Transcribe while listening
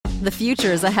The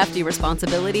future is a hefty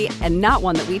responsibility and not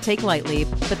one that we take lightly,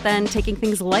 but then taking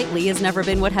things lightly has never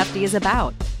been what Hefty is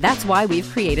about. That's why we've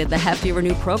created the Hefty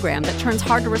Renew program that turns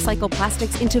hard-to-recycle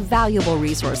plastics into valuable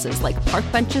resources like park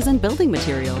benches and building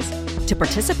materials. To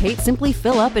participate, simply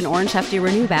fill up an orange Hefty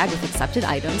Renew bag with accepted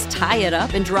items, tie it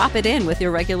up, and drop it in with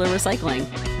your regular recycling.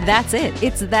 That's it.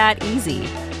 It's that easy.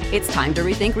 It's time to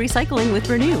rethink recycling with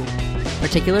Renew.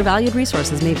 Particular valued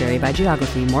resources may vary by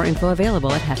geography. More info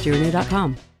available at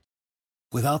heftyrenew.com.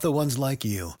 Without the ones like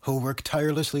you, who work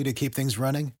tirelessly to keep things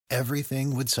running,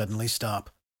 everything would suddenly stop.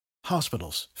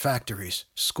 Hospitals, factories,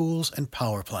 schools, and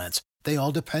power plants, they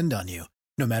all depend on you.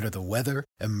 No matter the weather,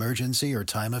 emergency, or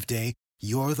time of day,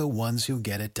 you're the ones who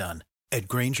get it done. At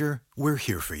Grainger, we're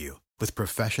here for you with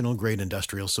professional-grade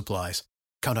industrial supplies.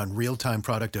 Count on real-time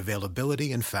product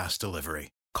availability and fast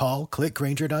delivery. Call, click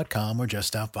Grainger.com, or just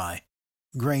stop by.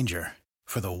 Grainger,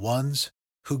 for the ones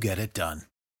who get it done.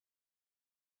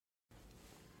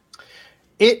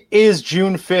 It is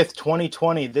June 5th,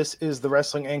 2020. This is the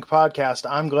Wrestling Inc. podcast.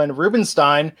 I'm Glenn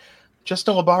Rubenstein.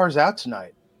 Justin LaBar is out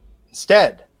tonight.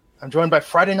 Instead, I'm joined by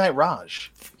Friday Night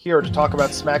Raj, here to talk about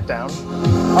SmackDown.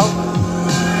 Oh,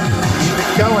 keep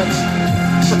it going.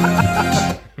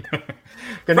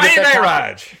 Friday Night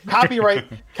Raj.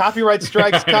 Copyright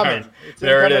strikes coming.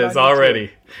 There it is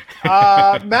already.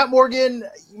 Matt Morgan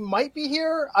might be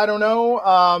here. I don't know.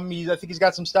 I think he's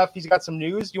got some stuff. He's got some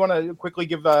news. Do you want to quickly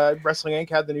give Wrestling Inc.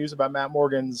 had the news about Matt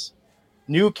Morgan's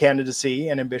new candidacy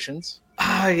and ambitions?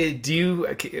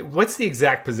 What's the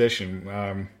exact position?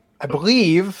 I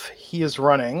believe he is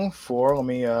running for, let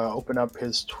me open up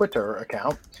his Twitter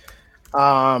account.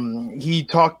 He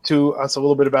talked to us a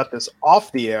little bit about this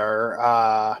off the air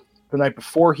the night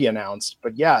before he announced.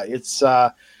 But yeah, it's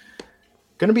going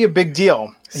to be a big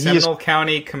deal. Seminole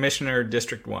County Commissioner,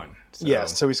 District 1. So.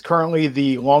 Yes, so he's currently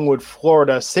the Longwood,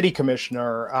 Florida City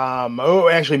Commissioner.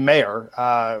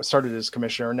 Mayor. Started as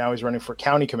commissioner. Now he's running for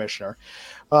county commissioner.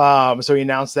 So he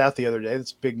announced that the other day.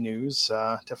 That's big news.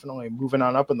 Definitely moving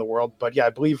on up in the world. But yeah, I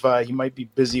believe he might be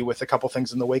busy with a couple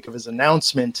things in the wake of his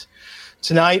announcement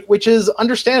tonight, which is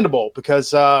understandable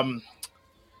because, man,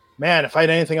 if I had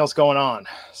anything else going on,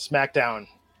 SmackDown,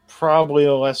 probably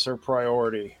a lesser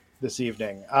priority this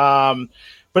evening.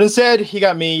 But instead, he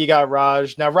got me, you got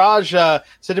Raj. Now, Raj said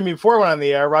to me before I went on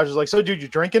the air, Raj was like, so, dude, you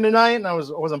drinking tonight? And I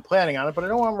wasn't planning on it, but I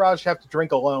don't want Raj to have to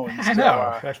drink alone. I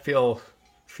know. I feel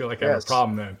like I have a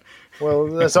problem then.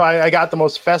 Well, so I got the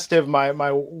most festive.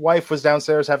 My wife was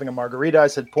downstairs having a margarita. I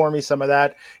said, pour me some of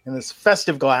that in this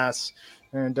festive glass.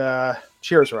 And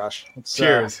cheers, Raj.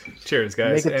 Cheers,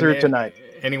 guys. Make it through tonight.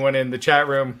 Anyone in the chat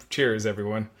room, cheers,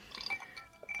 everyone.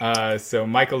 So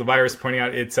Michael the Virus pointing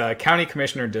out it's County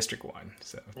Commissioner District 1.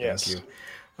 So thank you.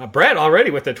 Brett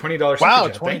already with the $20 super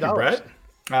chat. Thank you,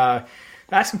 Brett.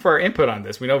 Asking for our input on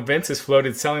this. We know Vince has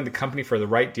floated selling the company for the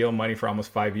right deal money for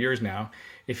almost 5 years now.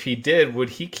 If he did, would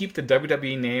he keep the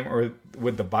WWE name or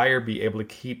would the buyer be able to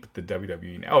keep the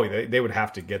WWE name? Oh, they would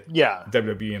have to get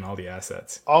WWE and all the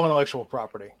assets. All intellectual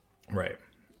property. Right.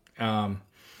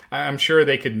 I'm sure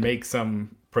they could make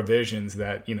some provisions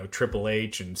that, Triple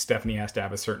H and Stephanie has to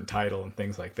have a certain title and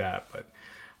things like that. But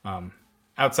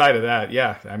outside of that,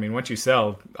 once you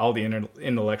sell, all the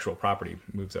intellectual property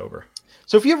moves over.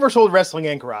 So if you ever sold Wrestling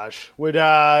Inc., Raj, would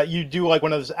you do like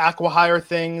one of those Acqui-Hire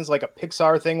things, like a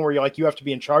Pixar thing where you have to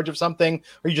be in charge of something,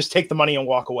 or you just take the money and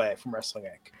walk away from Wrestling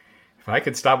Inc.? If I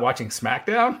could stop watching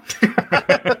SmackDown?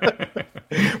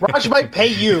 Raj might pay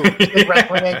you to get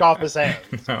Wrestling Inc. off his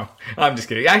hands. No, I'm just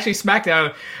kidding. Actually,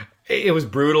 SmackDown, it was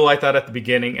brutal, I thought, at the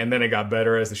beginning, and then it got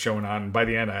better as the show went on. And by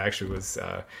the end, I actually was...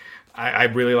 I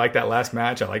really liked that last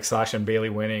match. I liked Sasha and Bayley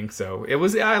winning, so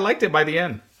I liked it by the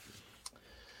end.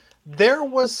 There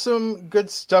was some good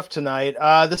stuff tonight.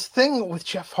 This thing with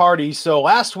Jeff Hardy. So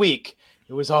last week,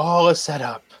 it was all a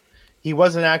setup. He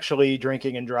wasn't actually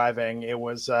drinking and driving. It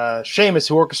was Sheamus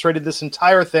who orchestrated this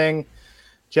entire thing.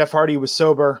 Jeff Hardy was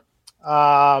sober.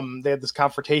 They had this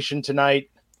confrontation tonight.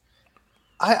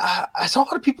 I saw a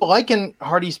lot of people liking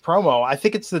Hardy's promo. I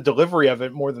think it's the delivery of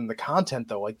it more than the content,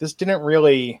 though. Like, this didn't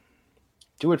really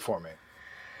do it for me.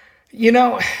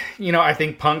 I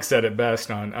think Punk said it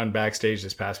best on Backstage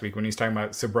this past week when he's talking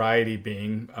about sobriety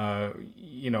being,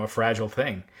 a fragile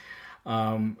thing.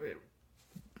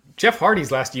 Jeff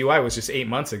Hardy's last DUI was just 8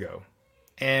 months ago.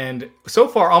 And so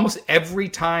far, almost every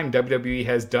time WWE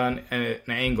has done an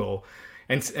angle,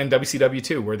 and WCW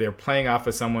too, where they're playing off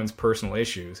of someone's personal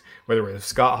issues, whether it was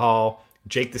Scott Hall,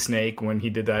 Jake the Snake when he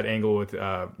did that angle with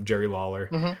Jerry Lawler,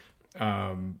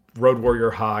 Road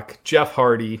Warrior Hawk, Jeff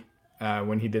Hardy,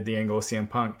 when he did the angle with CM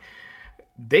Punk,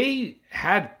 they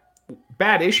had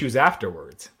bad issues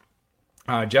afterwards.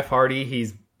 Jeff Hardy,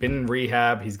 he's been in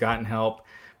rehab. He's gotten help.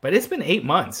 But it's been 8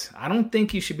 months. I don't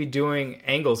think you should be doing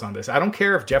angles on this. I don't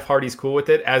care if Jeff Hardy's cool with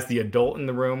it as the adult in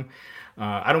the room.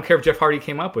 I don't care if Jeff Hardy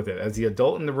came up with it as the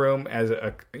adult in the room, as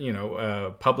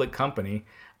a public company.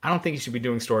 I don't think you should be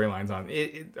doing storylines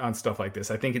on stuff like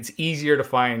this. I think it's easier to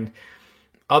find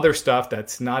other stuff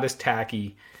that's not as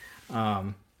tacky.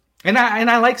 And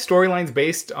I like storylines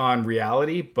based on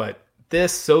reality, but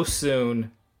this so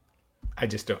soon,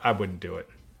 I wouldn't do it.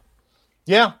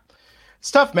 Yeah. It's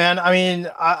tough, man. I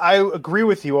mean, I agree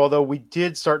with you, although we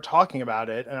did start talking about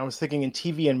it. And I was thinking in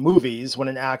TV and movies, when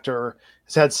an actor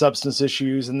has had substance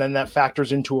issues and then that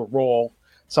factors into a role,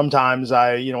 sometimes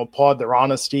I, applaud their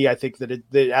honesty. I think that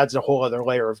it adds a whole other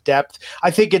layer of depth.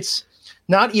 I think it's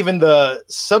not even the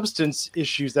substance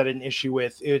issues that an issue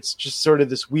with. It's just sort of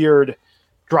this weird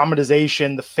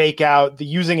dramatization, the fake out, the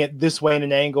using it this way in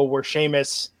an angle where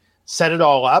Sheamus set it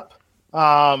all up.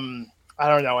 I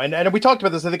don't know. And we talked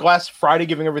about this, I think, last Friday,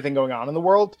 given everything going on in the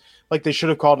world. Like, they should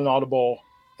have called an audible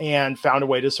and found a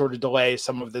way to sort of delay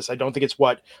some of this. I don't think it's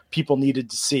what people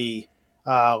needed to see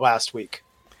last week.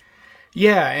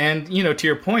 Yeah, and, to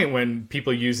your point, when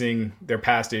people using their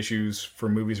past issues for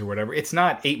movies or whatever, it's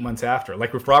not 8 months after.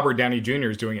 Like, if Robert Downey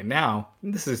Jr. is doing it now,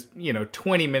 this is,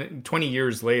 20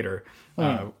 years later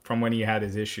from when he had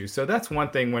his issues. So that's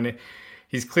one thing when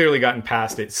he's clearly gotten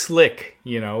past it. Slick,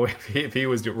 if he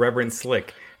was Reverend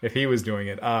Slick, if he was doing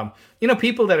it.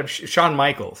 People that have Shawn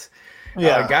Michaels,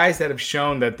 guys that have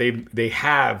shown that they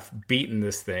have beaten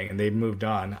this thing and they've moved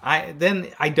on. I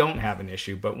don't have an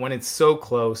issue, but when it's so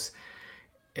close,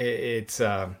 it's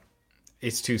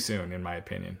too soon, in my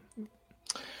opinion.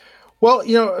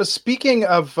 Well, speaking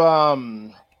of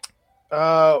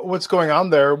what's going on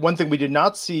there, one thing we did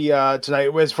not see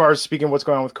tonight, as far as speaking of what's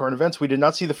going on with current events, we did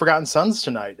not see the Forgotten Sons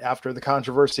tonight after the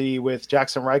controversy with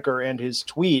Jackson Riker and his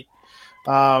tweet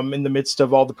in the midst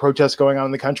of all the protests going on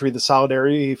in the country, the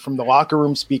solidarity from the locker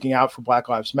room speaking out for Black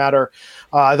Lives Matter.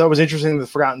 I thought it was interesting that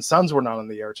the Forgotten Sons were not on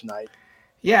the air tonight.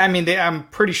 Yeah, I mean, I'm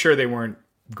pretty sure they weren't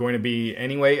going to be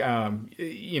anyway.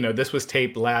 This was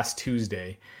taped last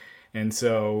Tuesday. And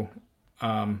so,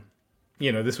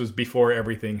 this was before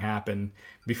everything happened,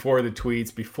 before the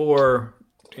tweets, before,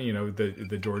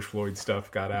 the George Floyd stuff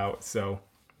got out. So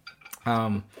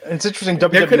it's interesting.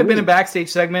 There could have been a backstage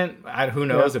segment. Who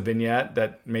knows, a vignette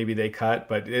that maybe they cut,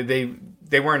 but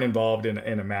they weren't involved in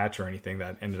a match or anything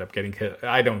that ended up getting hit.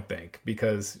 I don't think,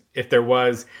 because if there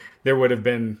was, there would have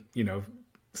been,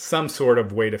 some sort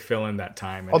of way to fill in that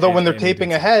time. Although when they're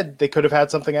taping ahead, they could have had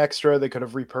something extra. They could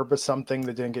have repurposed something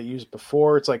that didn't get used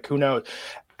before. It's like, who knows?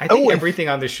 I think everything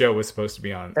on the show was supposed to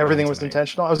be on. Everything was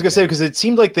intentional. I was going to say, because it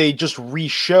seemed like they just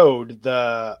re-showed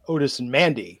the Otis and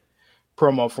Mandy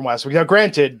promo from last week. Now,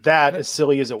 granted, that, as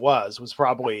silly as it was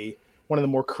probably one of the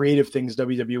more creative things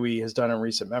WWE has done in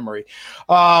recent memory.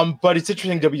 But it's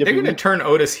interesting. WWE, they're going to turn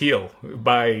Otis heel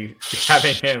by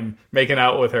having him making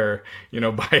out with her,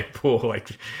 by a pool.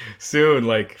 Like, soon,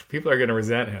 people are going to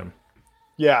resent him.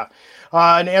 Yeah.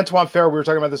 And Antoine Fair, we were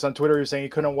talking about this on Twitter. He was saying he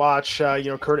couldn't watch,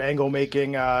 Kurt Angle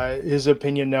making his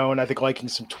opinion known. I think liking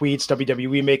some tweets,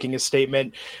 WWE making a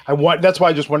statement. That's why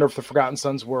I just wonder if the Forgotten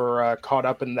Sons were caught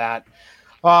up in that.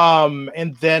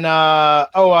 And then,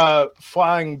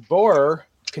 Flying Boar,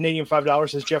 Canadian $5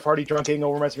 says Jeff Hardy drunk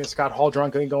angle reminds me of Scott Hall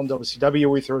drunk angle in WCW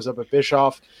where he throws up at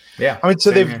Bischoff. Yeah. I mean,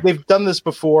 so they've done this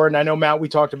before, and I know, Matt, we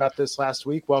talked about this last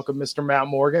week. Welcome, Mr. Matt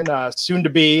Morgan, soon to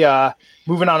be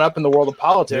moving on up in the world of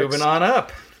politics. Moving on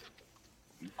up.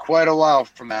 Quite a while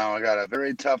from now. I got a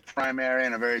very tough primary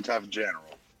and a very tough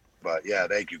general. But yeah,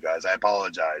 thank you guys. I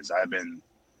apologize. I've been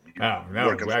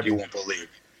working like you won't believe.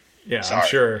 Yeah, sorry. I'm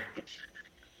sure.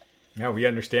 No, we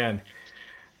understand.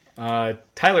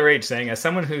 Tyler H saying, as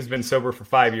someone who's been sober for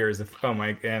 5 years,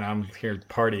 and I'm here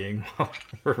partying while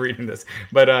we're reading this,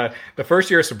 but the first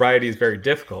year of sobriety is very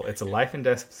difficult. It's a life and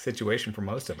death situation for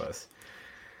most of us.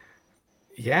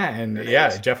 Yeah, and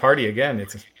Jeff Hardy again.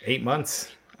 It's 8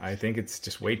 months. I think it's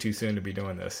just way too soon to be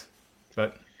doing this,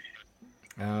 but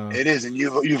it is. And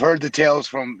you've heard the tales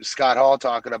from Scott Hall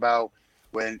talking about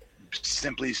when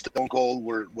simply Stone Cold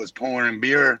was pouring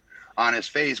beer on his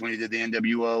face when he did the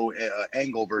NWO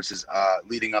angle versus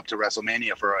leading up to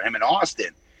WrestleMania for him in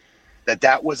Austin,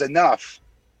 that was enough,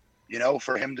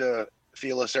 for him to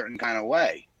feel a certain kind of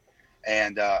way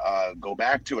and go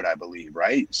back to it, I believe.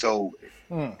 Right. So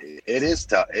it is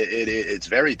tough. It's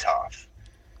very tough.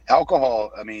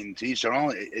 Alcohol, I mean, to each their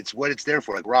own, it's what it's there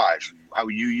for. Like Raj, how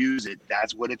you use it,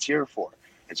 that's what it's here for.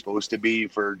 It's supposed to be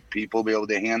for people to be able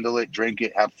to handle it, drink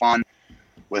it, have fun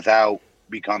without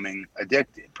becoming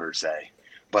addicted per se.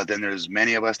 But then there's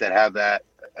many of us that have that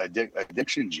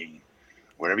addiction gene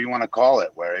whatever you want to call it,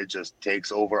 where it just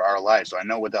takes over our lives. So I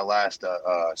know what that last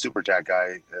Super Chat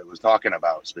guy was talking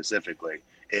about specifically.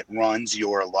 It runs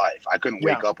your life. I couldn't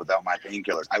wake up without my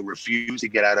painkillers. I refuse to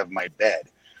get out of my bed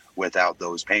without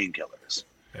those painkillers.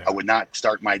 Yeah. I would not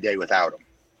start my day without them.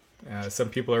 Some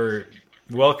people are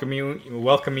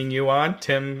welcoming you on.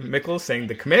 Tim Mickles saying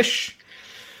the commish.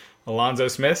 Alonzo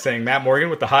Smith saying Matt Morgan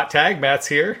with the hot tag. Matt's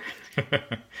here.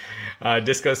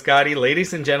 Disco Scotty,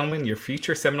 ladies and gentlemen, your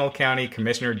future Seminole County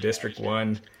Commissioner, District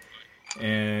 1.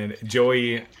 And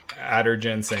Joey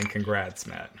Addergen saying congrats,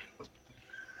 Matt.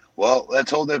 Well, let's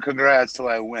hold the congrats till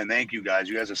I win. Thank you, guys.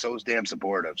 You guys are so damn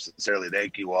supportive. Sincerely,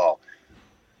 thank you all.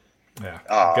 Yeah.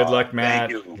 Good luck,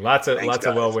 Matt. Lots of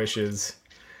well wishes.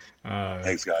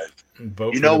 Thanks, guys.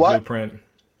 Vote for the Blueprint.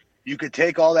 You could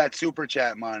take all that Super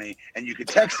Chat money and you could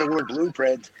text the word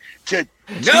Blueprint to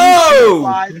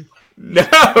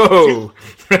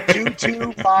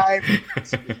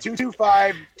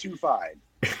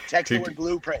 22525. Text the word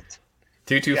Blueprint.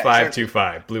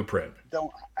 22525 Blueprint.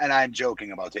 And I'm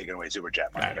joking about taking away Super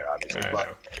Chat money there, obviously.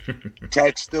 But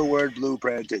text the word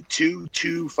Blueprint to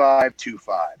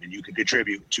 22525, and you can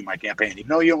contribute to my campaign. Even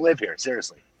though you don't live here,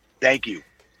 seriously. Thank you.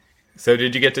 So,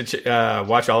 did you get to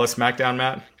watch all of SmackDown,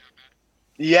 Matt?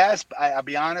 Yes, I'll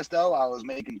be honest though. I was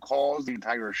making calls the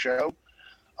entire show,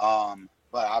 but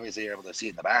obviously you're able to see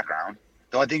it in the background.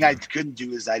 The only thing I couldn't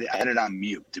do is I had it on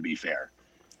mute. To be fair,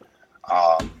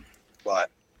 but.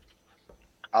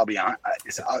 I'll be honest.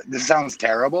 This sounds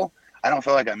terrible. I don't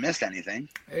feel like I missed anything.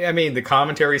 I mean, the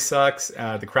commentary sucks.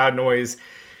 The crowd noise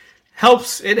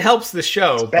helps. It helps the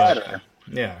show. It's better.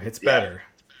 It's better.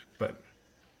 But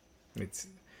it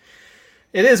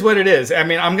is what it is. I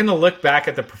mean, I'm going to look back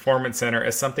at the Performance Center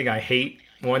as something I hate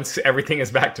once everything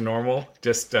is back to normal.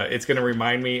 Just it's going to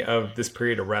remind me of this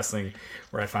period of wrestling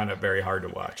where I found it very hard to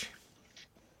watch.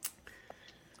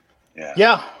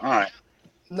 Yeah. All right.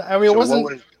 I mean, it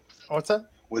wasn't. What's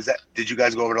that? Did you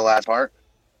guys go over the last part?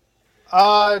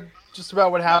 Just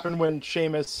about what happened when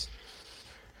Sheamus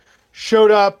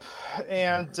showed up,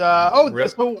 and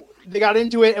so they got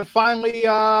into it, and finally,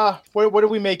 what did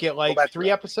we make it, like 3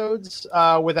 episodes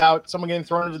without someone getting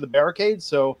thrown into the barricade?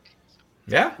 So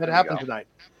that happened tonight.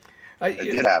 It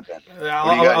did happen.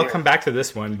 I'll come back to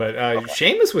this one, but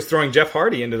Sheamus was throwing Jeff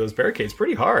Hardy into those barricades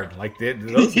pretty hard,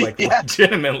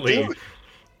 legitimately. Dude.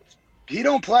 He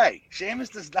don't play. Sheamus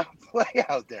does not play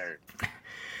out there.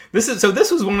 This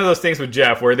was one of those things with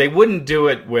Jeff where they wouldn't do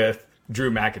it with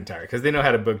Drew McIntyre because they know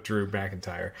how to book Drew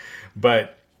McIntyre.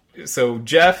 But so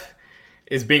Jeff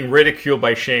is being ridiculed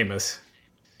by Sheamus,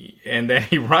 and then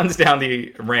he runs down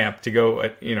the ramp to go,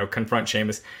 confront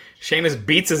Sheamus. Sheamus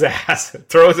beats his ass,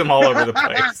 throws him all over the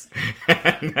place,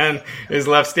 and then is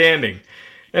left standing.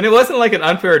 And it wasn't like an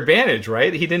unfair advantage,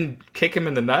 right? He didn't kick him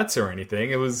in the nuts or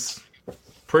anything. It was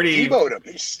pretty. Deboed him.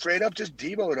 He straight up just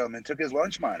deboed him and took his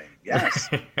lunch money. Yes.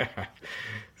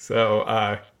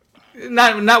 So,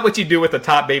 not what you do with a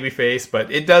top baby face,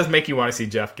 but it does make you want to see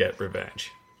Jeff get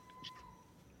revenge.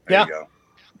 There you go.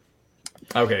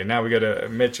 Okay, now we go to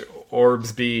Mitch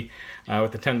Orbsby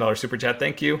with the $10 super chat.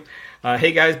 Thank you.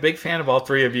 Hey guys, big fan of all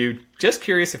three of you. Just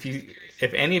curious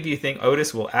if any of you think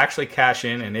Otis will actually cash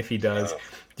in, and if he does,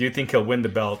 do you think he'll win the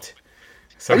belt?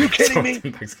 Are you kidding me?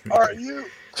 Are you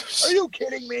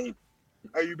kidding me?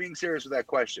 Are you being serious with that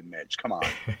question, Mitch? Come on.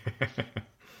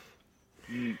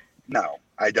 No,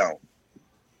 I don't.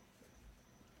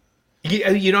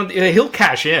 You don't. He'll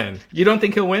cash in. You don't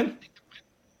think he'll win?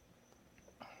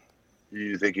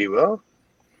 You think he will?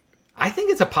 I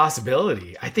think it's a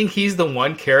possibility. I think he's the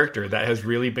one character that has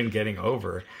really been getting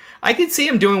over. I could see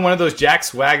him doing one of those Jack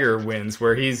Swagger wins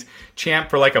where he's champ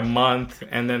for like a month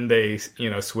and then they,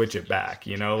 switch it back.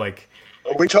 Like.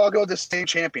 Are we talking about the same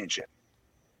championship?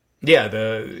 Yeah,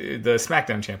 the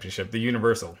SmackDown Championship, the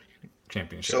Universal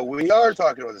Championship. So we are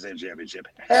talking about the same championship.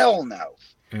 Hell no.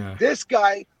 Yeah. This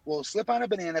guy will slip on a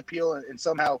banana peel and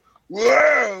somehow,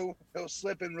 whoa, he'll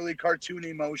slip in really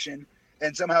cartoony motion,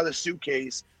 and somehow the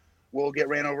suitcase will get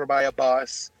ran over by a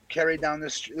bus, carried down the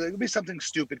street. It'll be something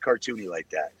stupid, cartoony like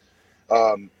that.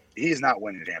 He's not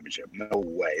winning the championship. No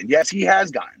way. And yes, he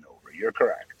has gotten over. You're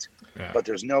correct. Yeah. But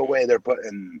there's no way they're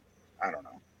putting, I don't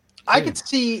know. I could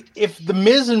see if The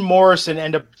Miz and Morrison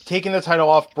end up taking the title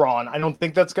off Braun. I don't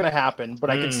think that's going to happen, but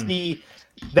I could see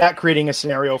that creating a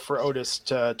scenario for Otis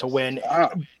to win.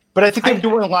 But I think they're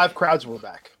doing live crowds were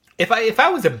back. If I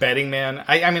was a betting man,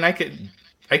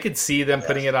 I could see them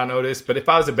putting it on Otis. But if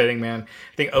I was a betting man,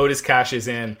 I think Otis cashes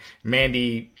in,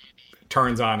 Mandy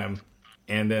turns on him,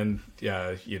 and then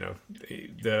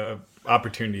the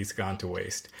opportunity's gone to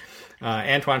waste.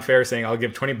 Antoine Fair saying, I'll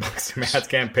give $20 to Matt's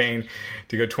campaign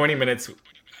to go 20 minutes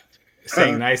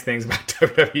saying nice things about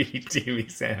WWE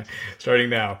TV starting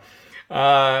now.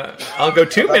 I'll go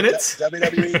 2 minutes.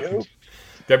 WWE who?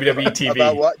 WWE TV.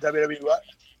 About what? WWE what?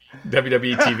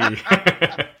 WWE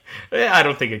TV. I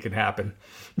don't think it can happen.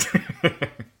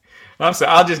 I'm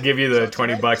sorry. I'll just give you the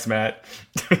 $20, Matt.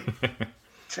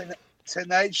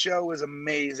 Tonight's show was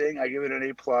amazing. I give it an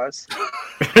A+.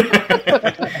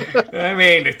 I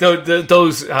mean,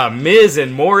 those Miz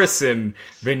and Morrison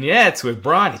vignettes with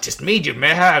Braun, it just made you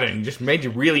mad and just made you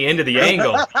really into the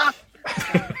angle.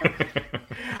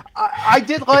 I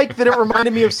did like that it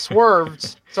reminded me of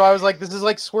Swerved. So I was like, this is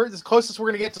like Swerve. This closest we're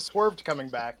going to get to Swerved coming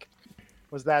back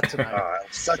was that tonight.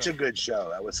 Such a good show.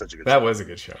 That was such a good show. That was a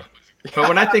good show. But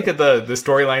when I think of the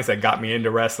storylines that got me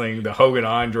into wrestling, the Hogan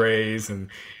Andres and,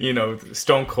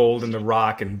 Stone Cold and The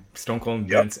Rock and Stone Cold and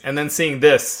Vince, and then seeing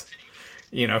this,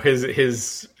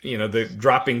 his the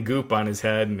dropping goop on his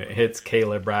head and it hits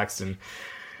Kayla Braxton.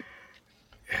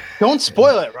 Don't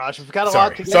spoil it, Raj. We've got a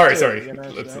lot to get to. Sorry.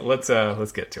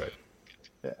 Let's get to it.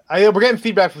 Yeah. We're getting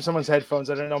feedback from someone's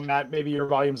headphones. I don't know, Matt. Maybe your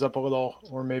volume's up a little,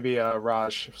 or maybe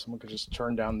Raj, if someone could just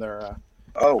turn down their.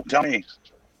 Oh, tell me.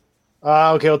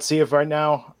 Okay, let's see if right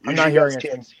now I'm not hearing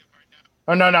anything.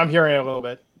 Oh no, I'm hearing it a little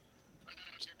bit.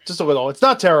 Just a little. It's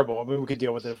not terrible. I mean, we could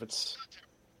deal with it if it's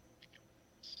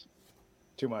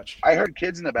too much. I heard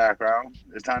kids in the background.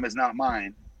 This time is not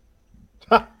mine.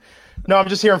 No, I'm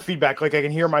just hearing feedback. Like I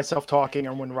can hear myself talking,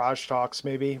 and when Raj talks,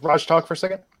 maybe Raj talk for a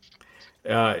second.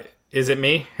 Is it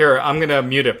me? Here, I'm gonna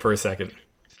mute it for a second.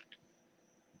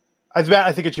 I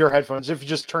think it's your headphones. If you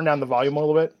just turn down the volume a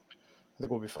little bit, I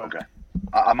think we'll be fine. Okay.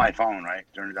 On my phone, right?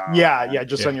 Turn it down. Yeah,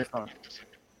 just on your phone.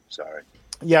 Sorry.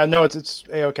 Yeah, no, it's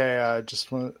okay. Just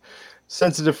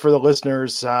sensitive for the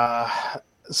listeners. So how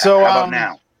about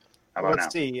now?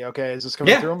 Let's see. Okay, is this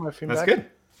coming through? My feedback? That's good.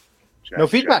 No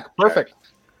feedback. Perfect.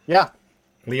 Yeah.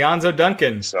 Leonzo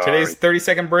Duncan, today's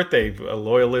 32nd birthday, a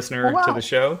loyal listener to the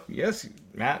show. Yes,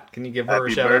 Matt, can you give her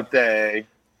a shout out?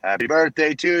 Happy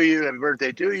birthday to you. Happy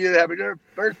birthday to you. Happy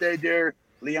birthday, dear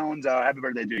Leonzo. Happy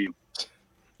birthday to you.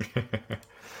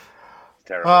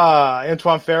 Terrible.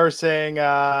 Antoine Ferrer saying,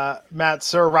 Matt,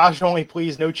 sir, Raj only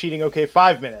please, no cheating. Okay,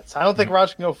 5 minutes. I don't think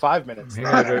Raj can go 5 minutes.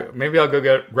 Maybe I'll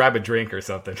go grab a drink or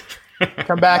something.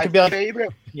 Come back and be like,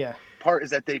 favorite part is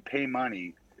that they pay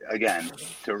money again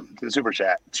to the super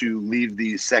chat to leave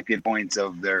the second points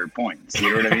of their points. You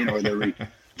know what I mean? Or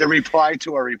the reply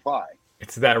to a reply.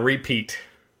 It's that repeat.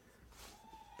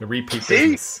 The repeat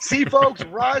business. See, folks,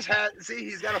 Raj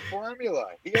he's got a formula.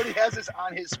 He already has this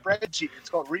on his spreadsheet. It's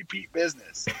called repeat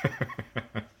business.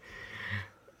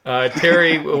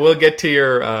 Terry, we'll get to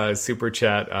your super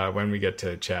chat when we get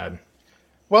to Chad.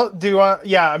 Well,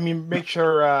 make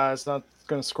sure it's not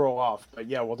going to scroll off. But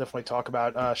yeah, we'll definitely talk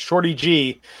about Shorty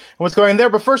G and what's going on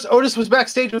there. But first, Otis was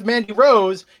backstage with Mandy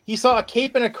Rose. He saw a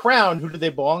cape and a crown. Who did they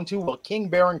belong to? Well, King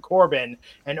Baron Corbin.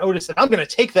 And Otis said, I'm going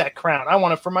to take that crown. I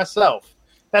want it for myself.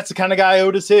 That's the kind of guy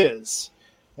Otis is.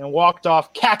 And walked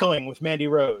off cackling with Mandy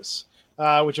Rose,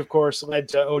 which, of course, led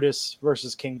to Otis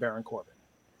versus King Baron Corbin.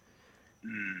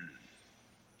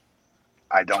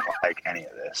 I don't like any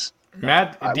of this.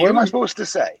 Matt, what am I supposed to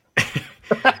say?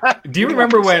 Do you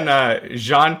remember when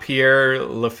Jean-Pierre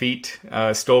Lafitte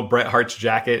stole Bret Hart's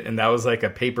jacket, and that was like a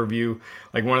pay-per-view,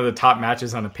 like one of the top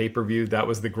matches on a pay-per-view? That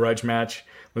was the grudge match,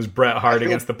 was Bret Hart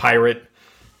against the Pirate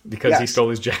because he stole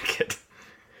his jacket.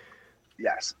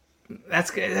 Yes.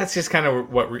 That's just kind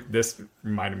of what this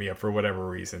reminded me of for whatever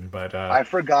reason. But I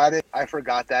forgot it. I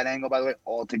forgot that angle, by the way,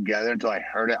 altogether until I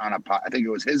heard it on I think it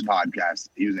was his podcast.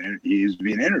 He was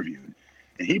being interviewed,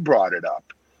 and he brought it up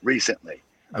recently.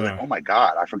 I was like, oh my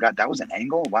God, I forgot that was an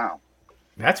angle. Wow.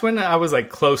 That's when I was like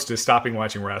close to stopping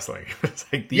watching wrestling. It's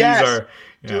like these are,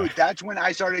 dude. That's when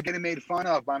I started getting made fun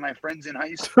of by my friends in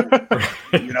high school.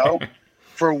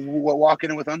 For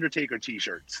walking in with Undertaker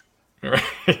t-shirts. Right.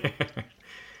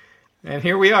 And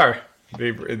here we are.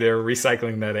 They're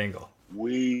recycling that angle.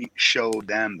 We showed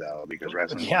them though because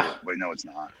wrestling. Yeah. But no, it's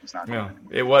not. It's not. No,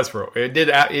 it was for it.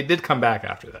 Did come back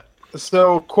after that.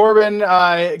 So Corbin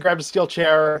grabbed a steel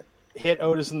chair, hit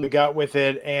Otis in the gut with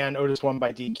it, and Otis won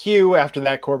by DQ. After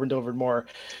that, Corbin delivered more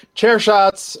chair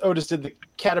shots. Otis did the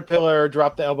caterpillar,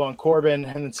 dropped the elbow on Corbin,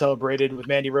 and then celebrated with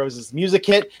Mandy Rose's music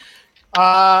hit.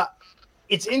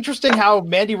 It's interesting how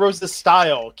Mandy Rose's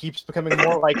style keeps becoming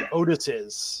more like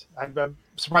Otis's. I'm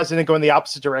surprised they didn't go in the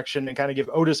opposite direction and kind of give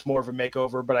Otis more of a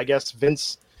makeover, but I guess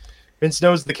Vince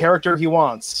knows the character he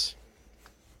wants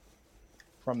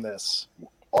from this.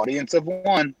 Audience of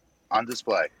one on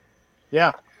display.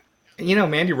 Yeah.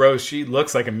 Mandy Rose, she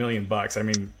looks like $1 million. I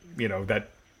mean, that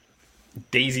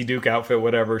Daisy Duke outfit,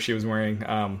 whatever she was wearing.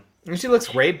 She looks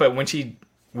great, but when she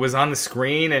was on the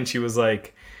screen and she was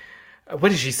like, what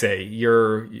did she say?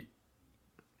 You're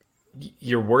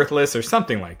worthless or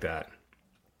something like that.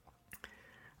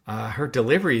 Her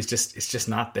delivery is just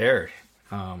not there.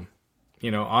 On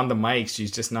the mic,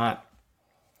 she's just not.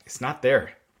 It's not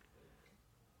there.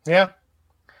 Yeah.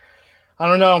 I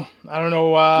don't know.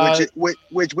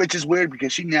 Which is weird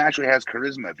because she naturally has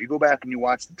charisma. If you go back and you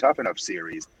watch the Tough Enough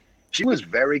series, she was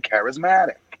very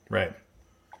charismatic. Right.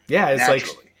 Yeah, it's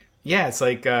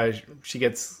like she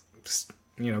gets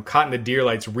caught in the deer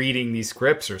lights reading these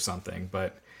scripts or something.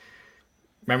 But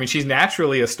I mean, she's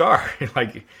naturally a star.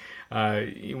 Like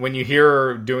when you hear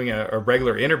her doing a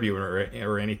regular interview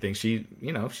or anything, she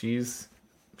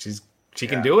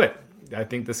can do it. I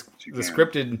think the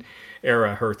scripted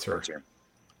era hurts her.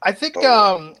 I think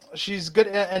she's good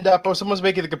to end up. Someone's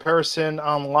making the comparison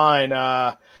online,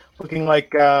 looking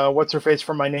like what's her face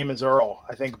from My Name Is Earl.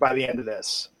 I think by the end of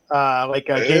this,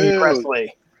 Jamie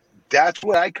Presley. That's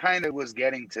what I kind of was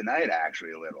getting tonight,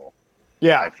 actually, a little.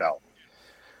 Yeah, I felt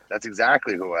that's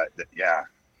exactly who. Yeah.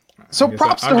 So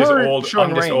props to her.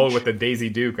 I'm just old with the Daisy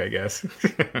Duke, I guess.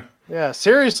 Yeah,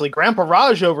 seriously, Grandpa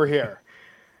Raj over here.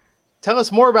 Tell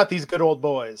us more about these good old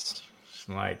boys.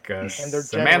 Like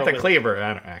Samantha Cleaver.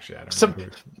 I don't know.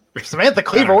 Samantha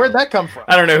Cleaver, where'd that come from?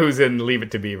 I don't know who's in Leave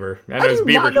It to Beaver. I know it's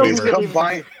Beaver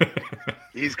Cleaver.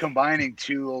 He's combining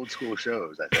two old school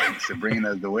shows, I think.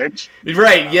 Sabrina the Witch.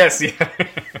 Right, yes. Yeah.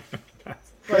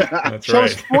 That's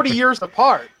shows right. 40 years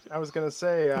apart. I was going to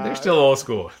say. They're still old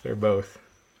school. They're both.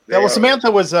 Samantha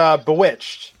was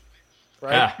Bewitched,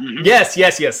 right? Yes.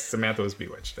 Samantha was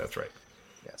Bewitched. That's right.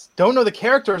 Don't know the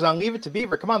characters on Leave It to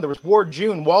Beaver. Come on, there was Ward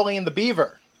June, Wally and the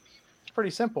Beaver. It's pretty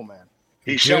simple, man.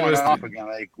 He's showing off again,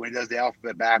 like when he does the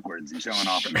alphabet backwards. He's showing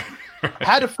off again.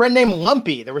 Had a friend named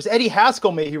Lumpy. There was Eddie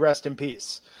Haskell, may he rest in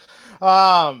peace.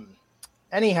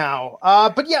 Anyhow,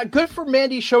 but yeah, good for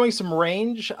Mandy showing some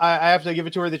range. I have to give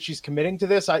it to her that she's committing to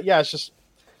this. It's just,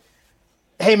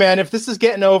 hey man, if this is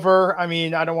getting over, I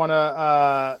mean, I don't want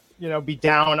to, be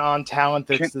down on talent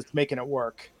that's making it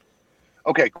work.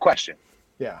 Okay, question.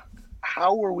 Yeah.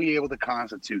 How were we able to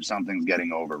constitute something's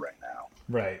getting over right now?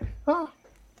 Right.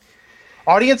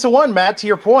 Audience of one, Matt, to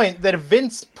your point, that if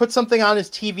Vince puts something on his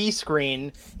TV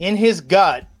screen, in his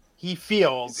gut, he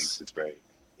feels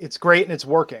it's great and it's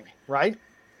working, right?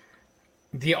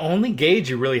 The only gauge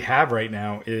you really have right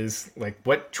now is like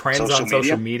what trends on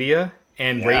social media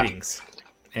and ratings.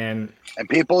 And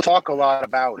people talk a lot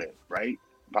about it, right?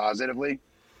 Positively.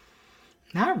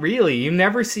 Not really. You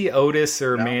never see Otis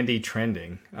or Mandy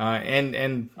trending.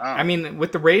 I mean,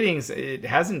 with the ratings, it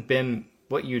hasn't been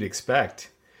what you'd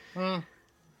expect. I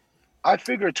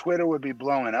figured Twitter would be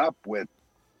blowing up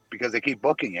because they keep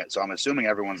booking it, so I'm assuming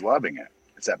everyone's loving it,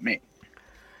 except me.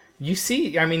 You'll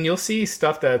see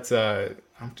stuff that's... let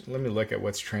me look at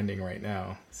what's trending right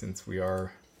now, since we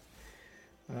are...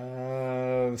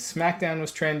 SmackDown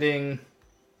was trending...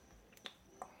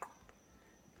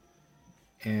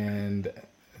 And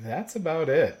that's about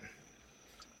it.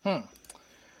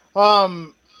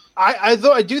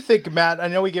 I do think, Matt, I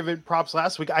know we gave it props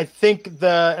last week. I think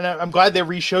and I'm glad they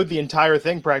re-showed the entire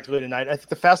thing practically tonight. I think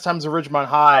the Fast Times of Ridgemont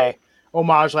High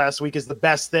homage last week is the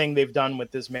best thing they've done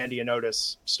with this Mandy and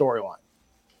Otis storyline.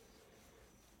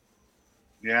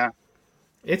 Yeah.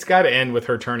 It's got to end with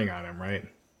her turning on him, right?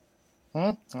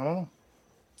 I don't know.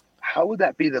 How would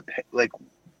that be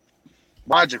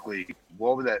logically,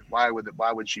 what would that? Why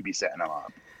would she be setting him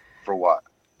up? For what?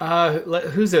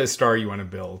 Who's a star you want to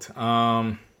build?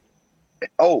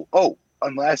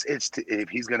 Unless if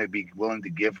he's going to be willing to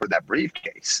give her that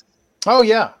briefcase. Oh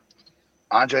yeah,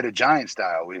 Andre the Giant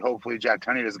style. Hopefully Jack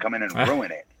Tunney doesn't come in and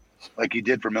ruin it, like he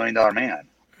did for $1 Million Man.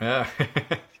 Yeah,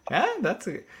 that's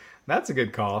a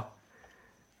good call.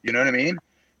 You know what I mean?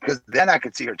 Because then I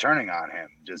could see her turning on him.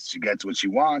 Just she gets what she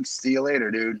wants. See you later,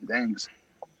 dude. Thanks.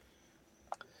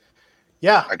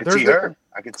 Yeah, I could see her.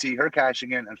 I could see her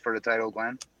cashing in for the title,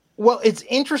 Glenn. Well, it's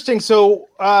interesting. So,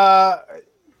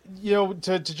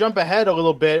 to jump ahead a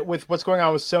little bit with what's going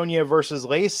on with Sonya versus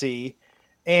Lacey,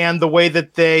 and the way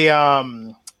that they are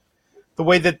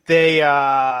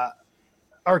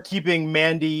keeping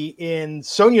Mandy in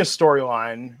Sonya's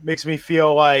storyline makes me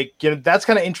feel like that's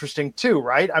kind of interesting too,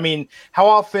 right? I mean, how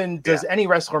often does any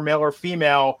wrestler, male or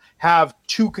female, have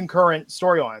two concurrent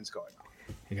storylines going on?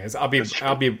 Hey guys, I'll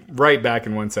be right back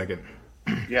in 1 second.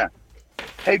 Yeah.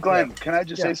 Hey Glenn, can I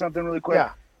just say something really quick?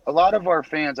 Yeah. A lot of our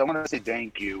fans, I want to say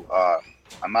thank you.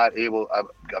 I'm not able.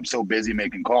 I'm so busy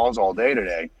making calls all day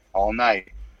today, all night.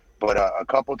 But a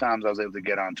couple times I was able to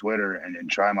get on Twitter and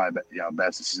try my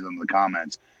best to see some of the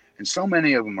comments. And so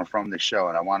many of them are from the show,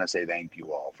 and I want to say thank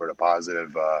you all for the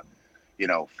positive,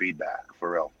 feedback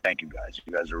for real. Thank you guys.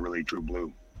 You guys are really true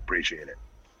blue. Appreciate it.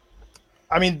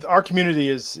 I mean, our community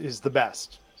is the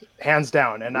best, hands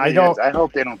down. And I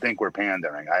hope they don't think we're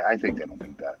pandering. I think they don't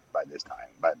think that by this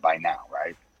time, by now,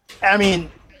 right? I mean,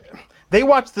 they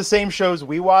watch the same shows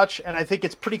we watch, and I think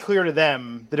it's pretty clear to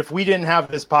them that if we didn't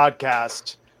have this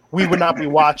podcast, we would not be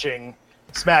watching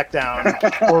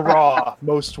SmackDown or Raw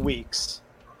most weeks.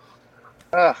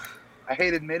 I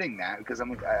hate admitting that because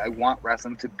I want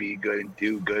wrestling to be good and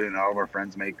do good, and all of our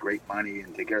friends make great money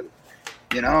and take care of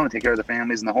take care of the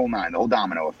families and the whole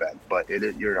domino effect. But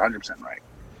you're 100% right.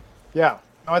 Yeah,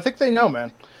 I think they know,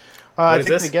 man. I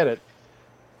think they get it.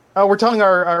 We're telling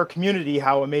our community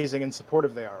how amazing and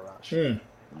supportive they are, Raj.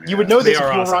 You would know this if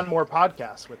you were on more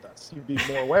podcasts with us. You'd be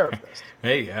more aware of this.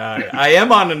 Hey, I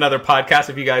am on another podcast.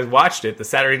 If you guys watched it, the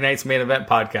Saturday Night's Main Event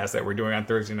podcast that we're doing on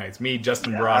Thursday nights. Me,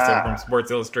 Justin Barrasso from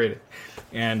Sports Illustrated,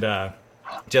 and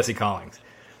Jesse Collins.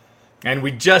 And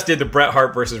we just did the Bret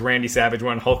Hart versus Randy Savage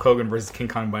one, Hulk Hogan versus King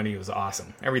Kong Bundy. It was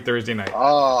awesome. Every Thursday night.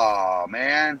 Oh,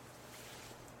 man.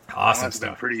 Awesome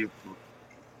stuff.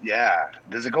 Yeah.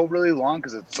 Does it go really long?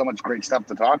 Because it's so much great stuff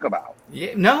to talk about.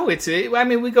 Yeah, no, I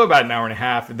mean, we go about an hour and a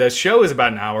half. The show is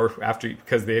about an hour after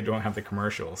because they don't have the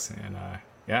commercials. And,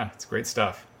 it's great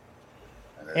stuff.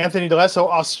 Anthony DeLesso,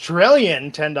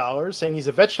 Australian, $10, saying he's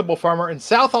a vegetable farmer in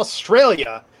South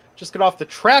Australia. Just got off the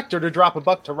tractor to drop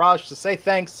 $1 to Raj to say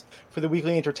thanks for the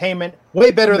weekly entertainment. Way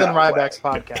better than Ryback's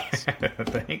podcast.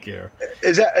 Thank you.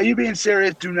 Are you being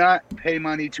serious? Do not pay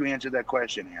money to answer that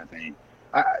question, Anthony.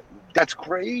 That's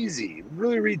crazy.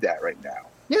 Really read that right now.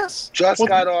 Yes.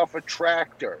 Got off a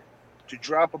tractor to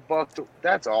drop $1.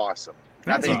 That's awesome.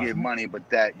 Not that you give money, but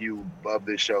that you love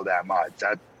this show that much.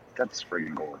 That's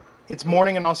freaking cool. It's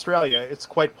morning in Australia. It's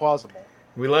quite plausible.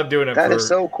 We love doing it. That is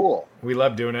so cool. We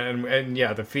love doing it, and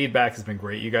yeah, the feedback has been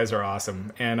great. You guys are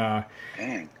awesome. And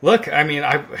look, I mean,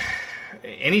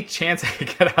 any chance I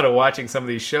could get out of watching some of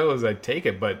these shows, I'd take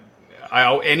it. But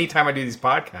anytime I do these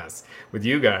podcasts with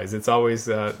you guys, it's always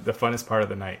the funnest part of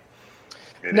the night.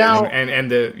 Now,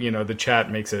 and the chat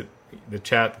makes it. The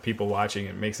chat, the people watching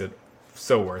it, makes it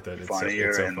so worth it.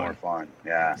 Funnier and more fun.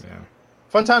 Yeah.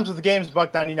 Fun times with the games.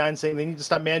 Buck99 saying they need to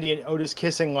stop Mandy and Otis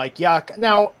kissing like yuck.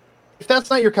 Now, if that's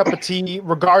not your cup of tea,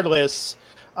 regardless,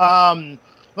 let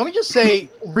me just say,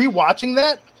 rewatching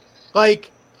that,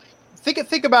 like,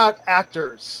 think about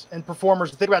actors and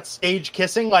performers. Think about stage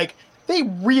kissing. Like, they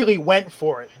really went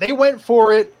for it. They went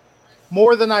for it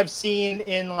more than I've seen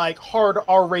in like hard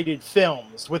R-rated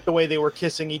films with the way they were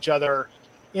kissing each other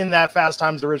in that Fast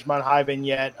Times at Ridgemont High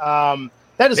vignette.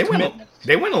 That is commitment.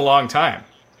 They went a long time.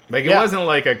 Like, it wasn't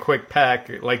like a quick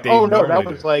pack like they. Oh no, that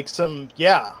was like some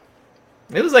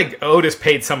It was like Otis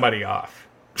paid somebody off.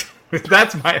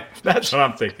 That's what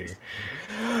I'm thinking.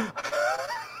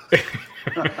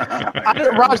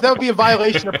 Raj, that would be a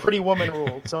violation of Pretty Woman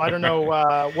rules. So I don't know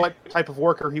what type of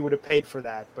worker he would have paid for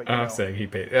that. But I'm saying he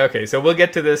paid. Okay, so we'll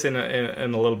get to this in a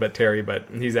little bit, Terry. But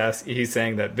he's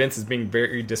saying that Vince is being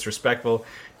very disrespectful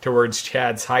towards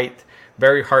Chad's height,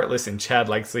 very heartless, and Chad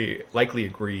likely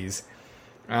agrees.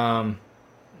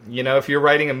 If you're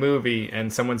writing a movie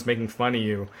and someone's making fun of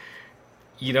you,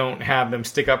 you don't have them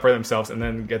stick up for themselves and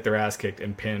then get their ass kicked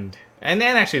and pinned. And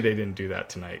then actually they didn't do that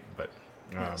tonight. But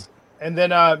And then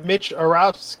Mitch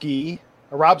Arabsky,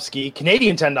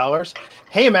 Canadian $10.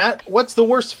 Hey, Matt, what's the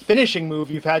worst finishing move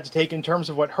you've had to take in terms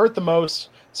of what hurt the most?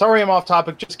 Sorry, I'm off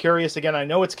topic. Just curious. Again, I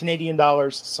know it's Canadian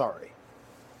dollars. Sorry.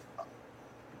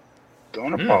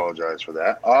 Don't apologize for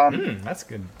that. That's a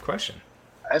good question.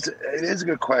 It is a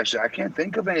good question. I can't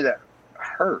think of any that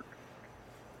hurt.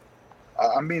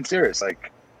 I'm being serious.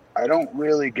 Like, I don't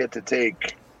really get to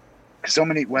take so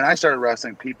many. When I started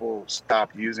wrestling, people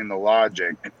stopped using the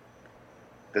logic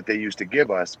that they used to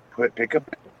give us. Pick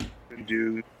up and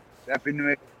do step into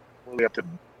it. Fully up to.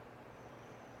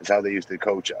 Is how they used to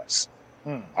coach us.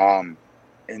 And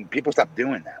people stopped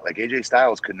doing that. Like AJ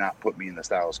Styles could not put me in the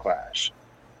Styles Clash.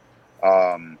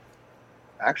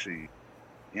 Actually,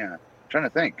 yeah. I'm trying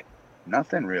to think.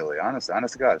 Nothing really. Honest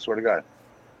to God. I swear to God.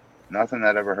 Nothing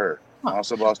that ever hurt.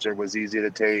 Muscle Buster was easy to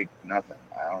take. Nothing.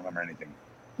 I don't remember anything.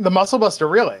 The Muscle Buster,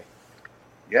 really?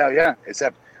 Yeah.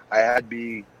 Except I had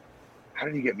how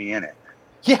did he get me in it?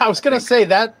 Yeah, I was going to say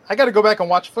that. I got to go back and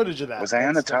watch footage of that. Was I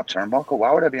on the top turnbuckle?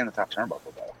 Why would I be on the top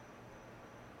turnbuckle, though?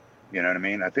 You know what I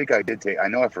mean? I think I did take. I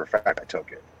know it for a fact I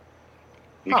took it.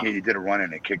 He did a run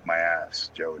and it kicked my ass.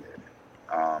 Joe did.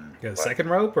 You got a second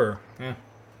rope or? Yeah.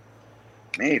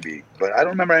 Maybe, but I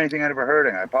don't remember anything I ever heard,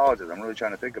 and I apologize. I'm really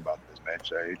trying to think about this,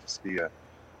 Mitch. I hate to see you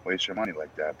waste your money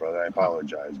like that, brother. I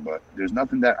apologize, but there's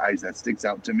nothing that sticks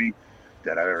out to me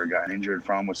that I've ever gotten injured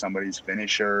from with somebody's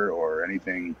finisher or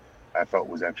anything I felt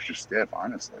was extra stiff,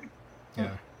 honestly.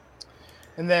 Yeah.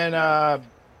 And then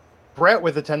Brett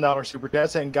with a $10 super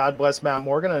chat saying, God bless Matt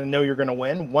Morgan. I know you're going to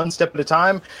win one step at a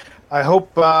time. I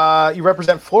hope you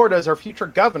represent Florida as our future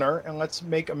governor, and let's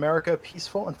make America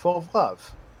peaceful and full of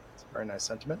love. It's a very nice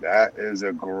sentiment. That is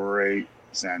a great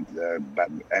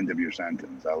end of your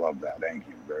sentence. I love that. Thank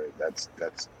you. That's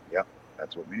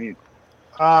what we need.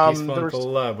 Peaceful and full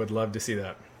of love. Would love to see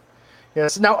that.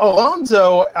 Yes. Now,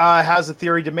 Alonzo has a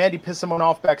theory. Did Mandy piss someone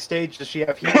off backstage? Does she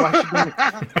have heat? Why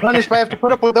should be punished by have to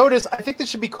put up with Otis? I think this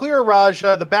should be clear, Raj.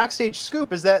 The backstage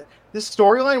scoop is that this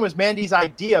storyline was Mandy's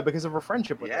idea because of her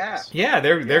friendship with Otis. Yeah,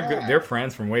 they're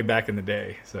friends from way back in the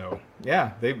day. So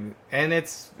yeah,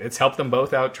 it's helped them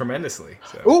both out tremendously.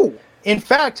 So. Ooh, in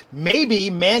fact, maybe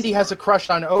Mandy has a crush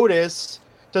on Otis.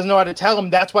 Doesn't know how to tell him.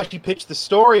 That's why she pitched the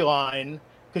storyline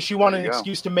because she wanted an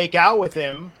excuse to make out with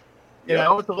him. You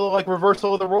know, it's a little like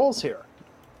reversal of the roles here.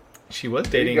 She was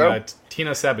dating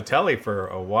Tino Sabatelli for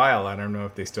a while. I don't know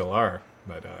if they still are,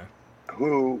 but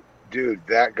dude,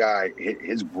 that guy,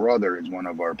 his brother is one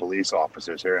of our police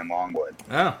officers here in Longwood,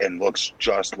 and looks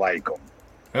just like him.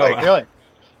 Oh, really?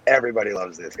 Everybody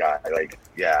loves this guy. Like,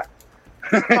 yeah,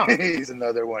 he's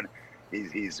another one.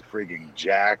 He's freaking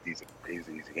jacked. He's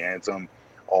handsome.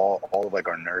 All of like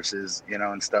our nurses,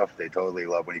 and stuff. They totally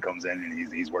love when he comes in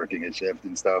and he's working his shift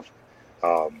and stuff.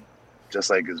 Just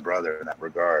like his brother in that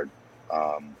regard.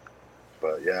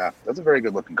 But yeah, that's a very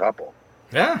good looking couple.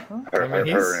 Yeah.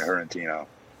 Her and Tino.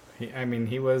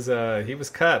 He was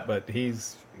cut, but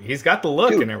he's got the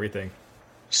look and everything.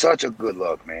 Such a good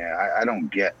look, man. I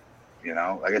don't get,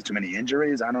 I guess too many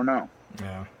injuries. I don't know.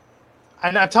 Yeah.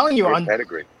 And I'm telling you, on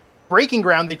pedigree. Breaking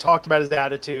Ground, they talked about his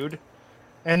attitude.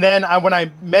 And then when I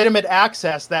met him at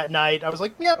Access that night, I was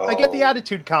like, yeah, I get the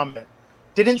attitude comment.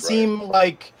 Didn't seem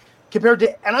like, compared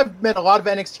to, and I've met a lot of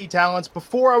NXT talents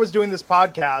before I was doing this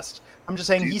podcast. I'm just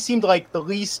saying he seemed like the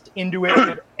least into it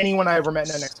of anyone I ever met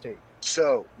in NXT.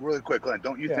 So, really quick, Glenn,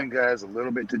 don't you think that has a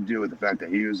little bit to do with the fact that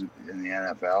he was in the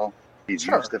NFL? He's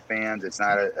used to fans. It's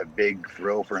not a big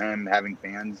thrill for him having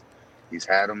fans. He's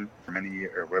had them for many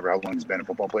years, or whatever, how long he's been a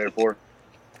football player for.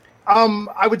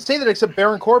 I would say that except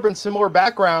Baron Corbin, similar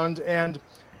background, and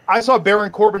I saw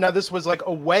Baron Corbin. Now this was like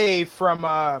away from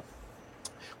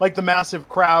like the massive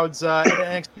crowds at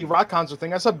NXT Rock concert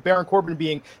thing. I saw Baron Corbin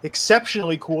being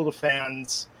exceptionally cool to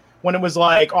fans when it was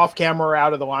like off camera or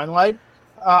out of the limelight.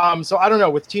 So I don't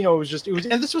know. With Tino,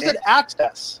 and this was at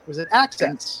Access. It was at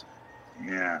Access.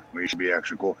 Yeah, we should be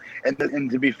extra cool. And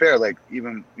to be fair, like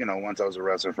even once I was a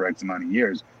wrestler for X amount of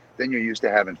years. Then you're used to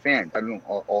having fans. I don't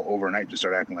all overnight just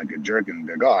start acting like a jerk and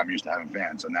be like, oh, I'm used to having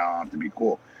fans, so now I have to be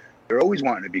cool. They're always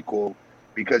wanting to be cool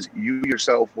because you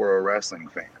yourself were a wrestling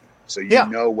fan. So you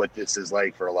know what this is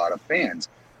like for a lot of fans.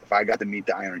 If I got to meet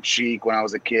the Iron Sheik when I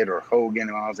was a kid, or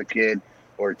Hogan when I was a kid,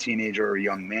 or a teenager or a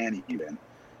young man even,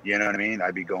 you know what I mean?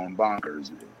 I'd be going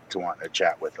bonkers to want to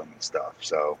chat with them and stuff.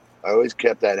 So I always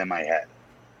kept that in my head.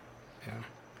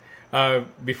 Yeah.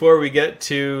 Before we get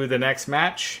to the next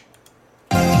match...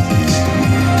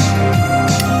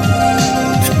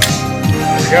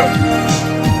 Go.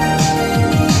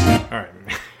 All right,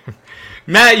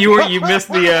 Matt, you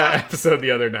missed the episode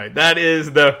the other night. That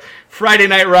is the Friday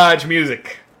Night Raj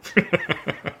music.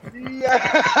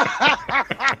 Yeah.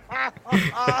 Oh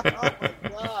my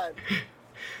God.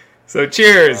 So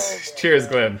cheers,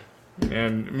 Glenn,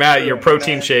 and Matt, your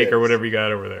protein shake or whatever you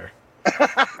got over there.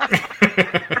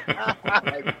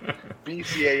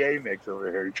 BCAA mix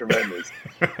over here, tremendous.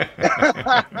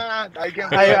 I can't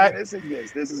believe I'm missing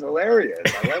this. This is hilarious.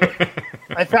 I love it.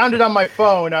 I found it on my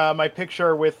phone. My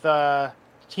picture with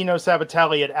Tino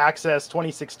Sabatelli at Access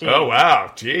 2016. Oh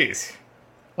wow, jeez!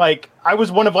 Like I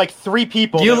was one of like 3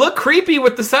 people. You look creepy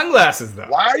with the sunglasses, though.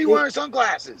 Why are you wearing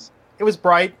sunglasses? It was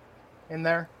bright in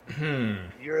there.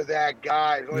 You're that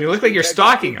guy. You look like you're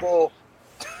stalking him.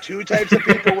 2 types of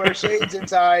people wear shades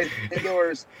inside,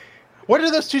 indoors. What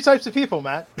are those 2 types of people,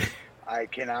 Matt? I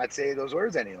cannot say those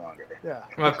words any longer. Yeah.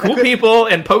 Well, cool people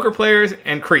and poker players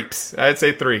and creeps. I'd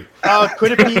say 3.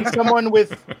 Could it be someone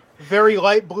with very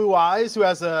light blue eyes who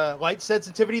has a light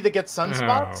sensitivity that gets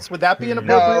sunspots? Would that be an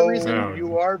appropriate reason? No,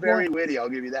 you are very witty. I'll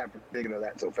give you that for thinking of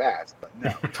that so fast. But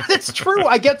no. It's true.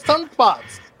 I get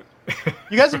sunspots.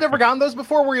 You guys have never gotten those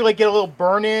before where you like get a little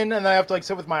burn in and then I have to like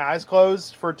sit with my eyes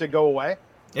closed for it to go away?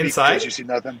 Inside? Because you see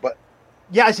nothing but...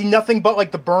 Yeah, I see nothing but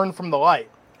like the burn from the light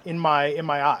in my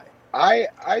eye.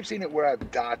 I've seen it where I have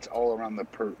dots all around the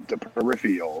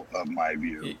peripheral of my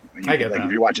view. I get that.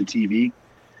 If you're watching TV,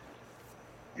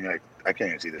 you're like, I can't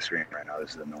even see the screen right now.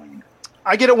 This is annoying.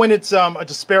 I get it when it's a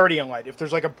disparity in light. If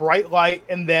there's like a bright light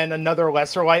and then another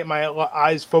lesser light, my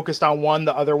eyes focused on one,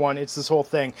 the other one. It's this whole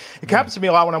thing. It happens to me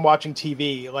a lot when I'm watching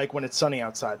TV, like when it's sunny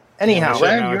outside. Anyhow,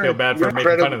 I feel bad for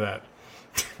making fun of that.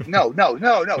 No.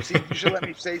 See, you should let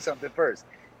me say something first.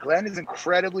 Glenn is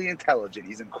incredibly intelligent.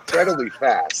 He's incredibly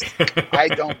fast. I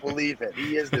don't believe it.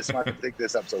 He is this smart to pick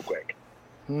this up so quick.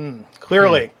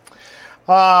 Clearly.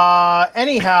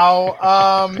 Anyhow,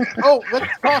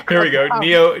 let's talk. Here we go.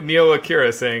 Neo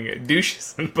Akira saying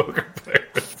douches and poker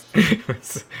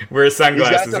players wear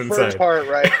sunglasses inside. He got the first part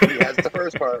right. He has the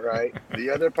first part right. The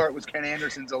other part was Ken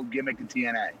Anderson's old gimmick in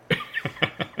TNA.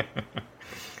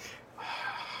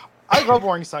 I love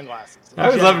wearing sunglasses. I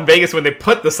always love in Vegas when they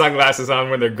put the sunglasses on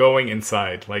when they're going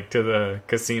inside, like to the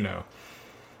casino.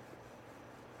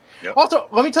 Yep. Also,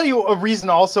 let me tell you a reason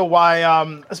also why,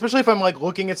 especially if I'm like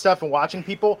looking at stuff and watching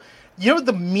people, you know,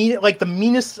 the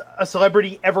meanest a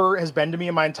celebrity ever has been to me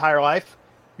in my entire life.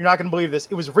 You're not going to believe this.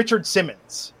 It was Richard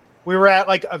Simmons. We were at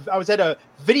I was at a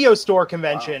video store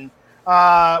convention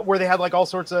where they had like all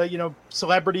sorts of,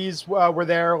 celebrities were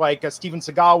there. Like Steven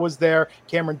Seagal was there,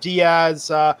 Cameron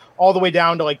Diaz, all the way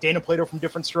down to like Dana Plato from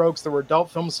Different Strokes. There were adult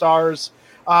film stars.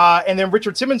 And then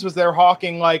Richard Simmons was there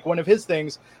hawking like one of his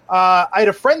things. I had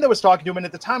a friend that was talking to him, and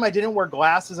at the time I didn't wear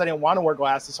glasses. I didn't want to wear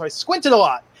glasses, so I squinted a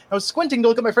lot. I was squinting to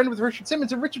look at my friend with Richard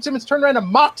Simmons, and Richard Simmons turned around and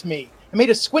mocked me and made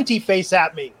a squinty face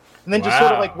at me, and then just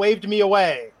sort of like waved me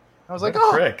away. I was like,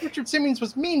 Richard Simmons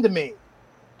was mean to me.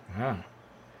 Wow.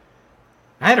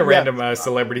 I had a random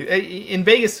celebrity. In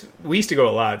Vegas, we used to go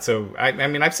a lot, so I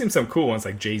mean, I've seen some cool ones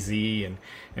like Jay-Z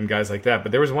and guys like that,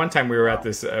 but there was one time we were at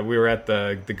this,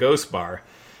 the Ghost Bar,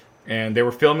 and they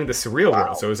were filming the Surreal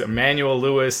World. So it was Emmanuel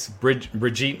Lewis,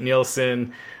 Brigitte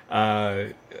Nielsen,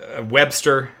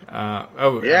 Webster.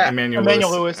 Emmanuel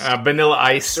Lewis, Vanilla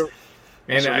Ice,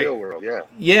 and Surreal World,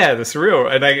 yeah, the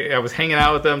Surreal. And I was hanging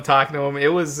out with them, talking to them. They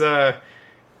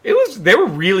were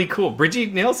really cool.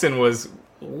 Brigitte Nielsen was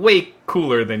way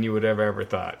cooler than you would have ever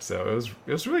thought. So it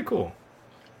was really cool.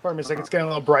 Pardon me a second. It's getting a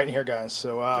little bright in here, guys.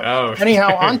 So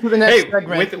anyhow, on to the next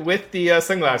segment. With the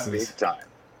sunglasses. Big time.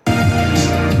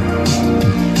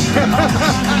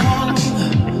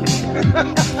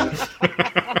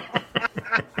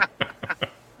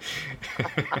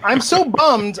 I'm so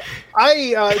bummed.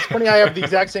 It's funny, I have the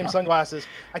exact same sunglasses.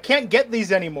 I can't get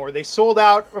these anymore. They sold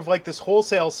out of like this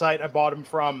wholesale site I bought them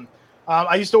from.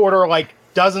 I used to order like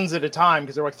dozens at a time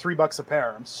because they're like $3 a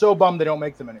pair. I'm so bummed they don't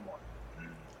make them anymore.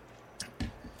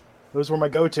 Those were my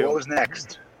go-to. What was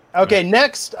next? Okay,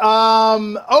 next.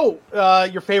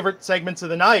 Your favorite segments of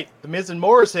the night. The Miz and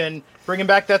Morrison bringing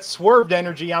back that swerved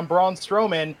energy on Braun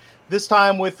Strowman. This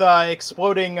time with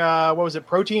exploding,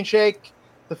 protein shake.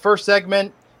 The first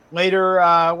segment. Later,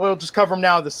 we'll just cover them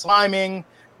now. The sliming,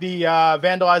 the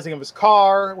vandalizing of his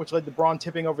car, which led to Braun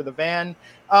tipping over the van.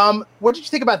 What did you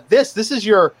think about this? This is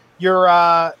your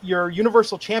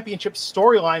Universal Championship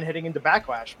storyline heading into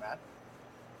Backlash, Matt.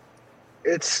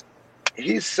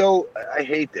 I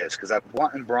hate this because I've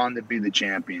wanted Braun to be the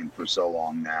champion for so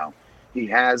long now. He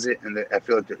has it, and I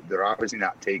feel like they're obviously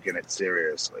not taking it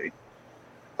seriously.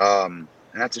 And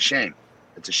that's a shame.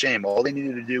 It's a shame. All they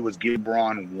needed to do was give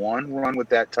Braun one run with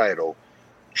that title,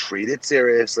 treat it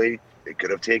seriously. They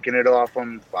could have taken it off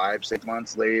him 5-6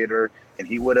 months later, and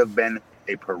he would have been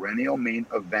a perennial main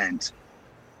event,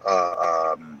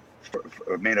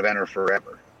 main eventer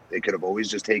forever. They could have always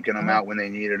just taken him out when they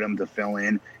needed him to fill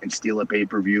in and steal a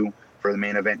pay-per-view for the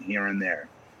main event here and there.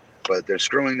 But they're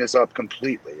screwing this up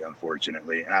completely,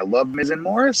 unfortunately. And I love Miz and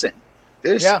Morrison.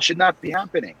 This should not be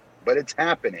happening, but it's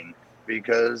happening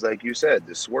because, like you said,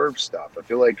 the swerve stuff. I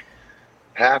feel like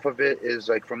half of it is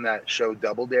like from that show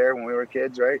Double Dare when we were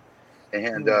kids, right?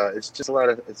 And it's just a lot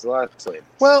of silliness.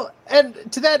 Well,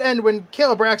 and to that end, when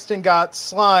Kayla Braxton got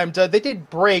slimed, they did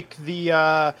break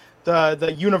the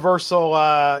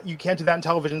universal you can't do that in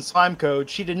television slime code.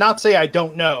 She did not say I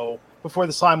don't know before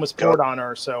the slime was poured on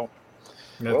her. So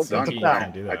well done.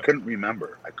 I couldn't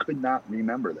remember. I could not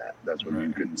remember that. That's what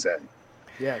you couldn't say.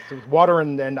 Yeah, it was water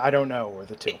and I don't know were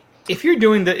the two.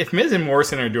 If Miz and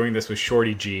Morrison are doing this with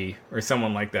Shorty G or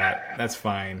someone like that, that's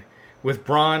fine. With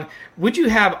Braun, would you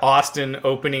have Austin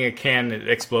opening a can that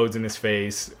explodes in his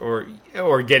face or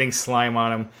getting slime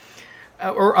on him?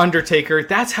 Or Undertaker?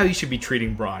 That's how you should be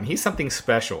treating Braun. He's something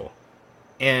special.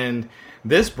 And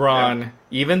this Braun,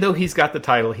 even though he's got the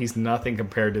title, he's nothing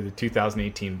compared to the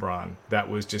 2018 Braun that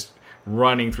was just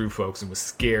running through folks and was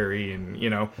scary and,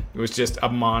 it was just a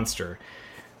monster.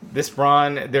 This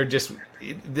Braun,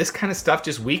 this kind of stuff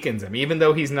just weakens him. Even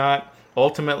though he's not,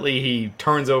 ultimately he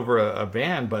turns over a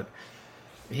van, but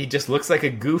he just looks like a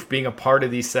goof being a part of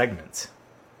these segments.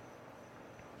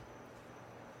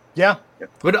 Yeah.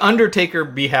 Would Undertaker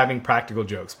be having practical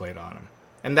jokes played on him?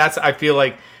 And I feel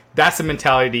like that's the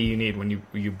mentality you need when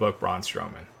you book Braun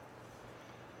Strowman.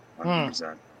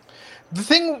 100%. The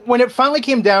thing, when it finally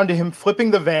came down to him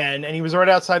flipping the van and he was right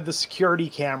outside the security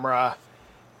camera,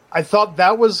 I thought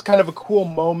that was kind of a cool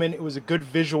moment. It was a good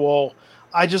visual.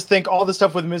 I just think all the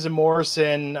stuff with Miz and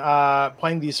Morrison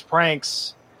playing these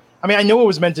pranks, I mean, I know it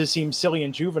was meant to seem silly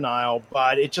and juvenile,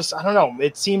 but it just, I don't know.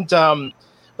 It seemed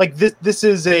like this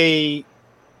is a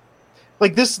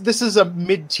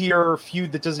mid-tier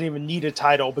feud that doesn't even need a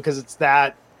title because it's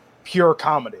that pure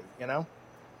comedy, you know?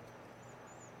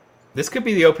 This could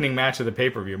be the opening match of the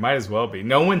pay-per-view. Might as well be.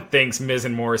 No one thinks Miz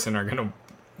and Morrison are going to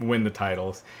win the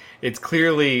titles. It's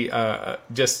clearly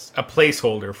just a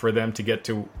placeholder for them to get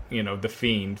to, the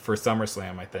Fiend for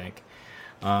SummerSlam, I think.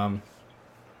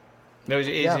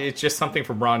 It's just something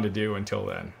for Braun to do until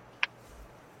then.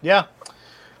 Yeah.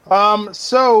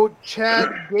 So Chad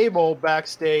Gable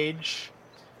backstage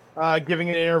giving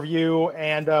an interview,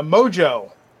 and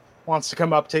Mojo wants to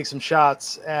come up, take some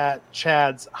shots at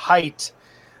Chad's height.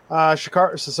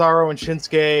 Cesaro and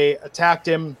Shinsuke attacked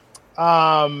him.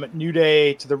 New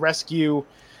Day to the rescue.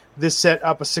 This set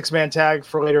up a 6-man tag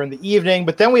for later in the evening.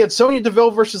 But then we had Sonya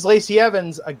Deville versus Lacey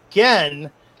Evans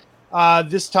again,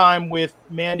 this time with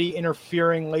Mandy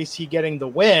interfering, Lacey getting the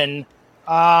win.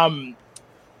 Matt,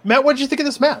 what did you think of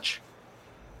this match?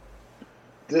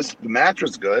 The match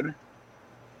was good.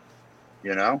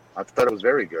 I thought it was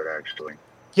very good, actually.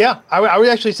 Yeah, I would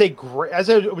actually say great. As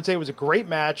I would say, it was a great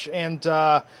match, and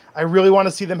I really want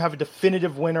to see them have a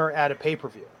definitive winner at a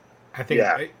pay-per-view. I think,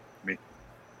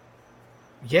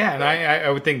 and I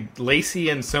would think Lacey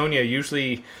and Sonya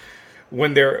usually,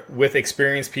 when they're with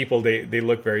experienced people, they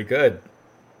look very good,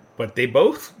 but they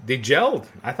gelled.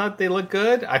 I thought they looked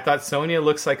good. I thought Sonya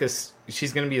looks like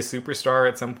she's going to be a superstar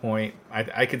at some point.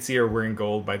 I could see her wearing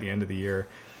gold by the end of the year.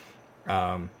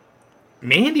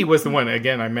 Mandy was the one,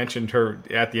 again, I mentioned her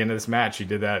at the end of this match. She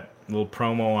did that little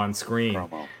promo on screen.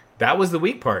 That was the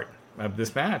weak part of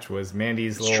this match, was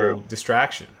Mandy's little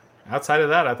distraction. Outside of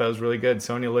that, I thought it was really good.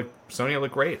 Sonya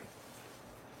looked great.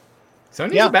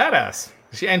 Sonya's a badass.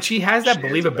 She has that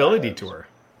believability to her.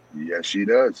 Yes, she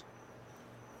does.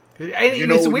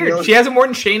 It's weird. She has it more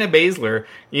than Shayna Baszler,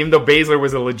 even though Baszler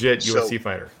was a legit UFC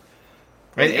fighter.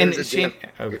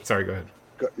 Sorry, go ahead.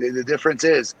 The difference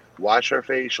is, watch her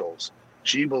facials.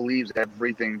 She believes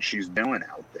everything she's doing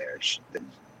out there.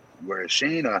 Whereas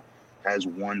Shayna has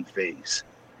one face,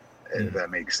 if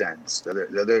that makes sense.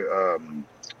 The other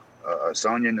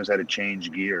Sonya knows how to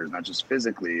change gears, not just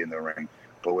physically in the ring,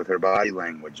 but with her body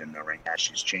language in the ring as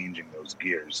she's changing those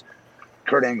gears.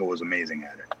 Kurt Angle was amazing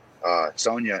at it.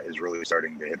 Sonya is really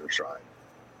starting to hit her stride.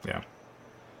 Yeah.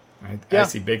 I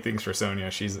see big things for Sonya.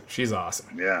 She's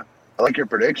awesome. Yeah. I like your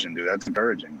prediction, dude. That's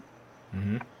encouraging.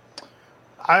 Mm-hmm.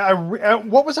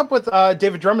 What was up with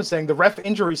David Drummond saying the ref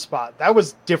injury spot? That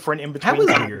was different in between.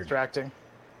 That was weird. Distracting.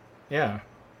 Yeah.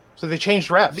 So they changed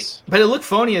refs. But it looked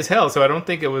phony as hell, so I don't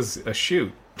think it was a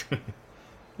shoot.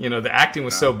 The acting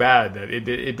was so bad that it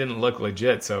didn't look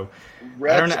legit. So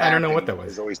I don't know what that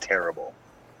was. It's always terrible.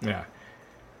 Yeah.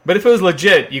 But if it was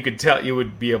legit, you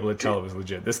would be able to tell it was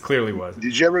legit. This clearly was.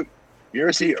 Did you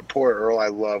ever see poor Earl? I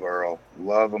love Earl.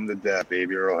 Love him to death,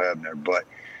 baby Earl Hebner. But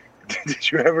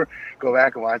did you ever go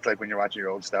back and watch, like, when you're watching your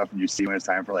old stuff and you see when it's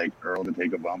time for, like, Earl to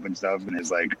take a bump and stuff and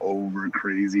his, like, over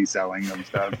crazy selling of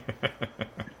stuff?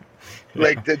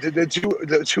 Like,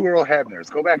 the two Earl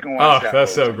Hebners. Go back and watch that. Oh,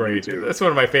 that's so great. That's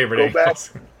one of my favorite angles.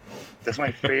 That's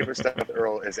my favorite stuff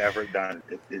Earl has ever done.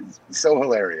 It's so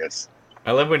hilarious.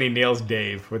 I love when he nails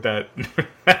Dave with that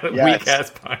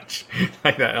weak-ass punch,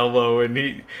 like that elbow.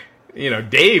 And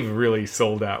Dave really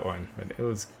sold that one. But it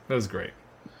was great.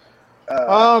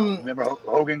 Remember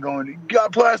Hogan going, "You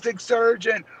got plastic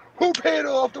surgeon? Who paid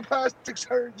off the plastic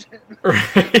surgeon?"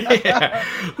 Yeah.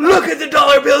 Look at the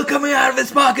dollar bill coming out of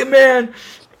his pocket, man.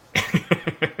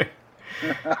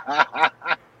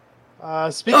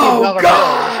 Speaking of dollar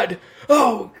God!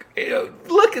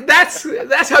 Look,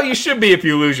 that's how you should be if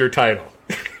you lose your title.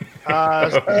 Speaking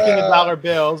of dollar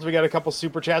bills, we got a couple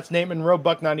super chats. Nate Monroe,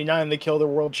 $1.99. They kill their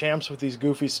world champs with these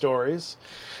goofy stories.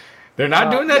 They're not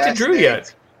doing that to Drew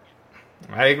yet.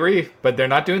 I agree, but they're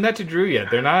not doing that to Drew yet.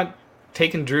 They're not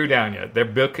taking Drew down yet. They're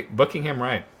booking him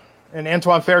right. And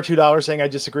Antoine Fair, $2, saying, I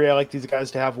disagree. I like these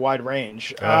guys to have wide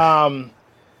range. There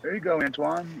you go,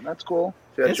 Antoine. That's cool.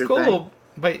 It's cool, thing.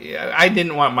 But I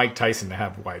didn't want Mike Tyson to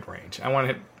have wide range. I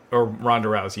wanted, or Ronda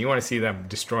Rousey. You want to see them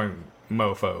destroying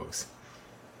mofos.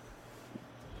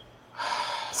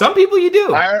 Some people you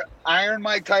do. Iron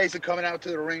Mike Tyson coming out to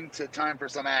the ring to time for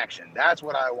some action. That's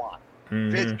what I want.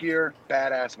 Mm-hmm. Fifth gear,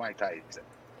 badass Mike Tyson.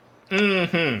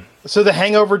 Mm-hmm. So The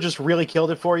Hangover just really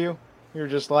killed it for you? You're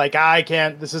just like, I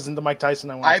can't. This isn't the Mike Tyson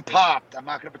I want. I popped. I'm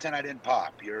not going to pretend I didn't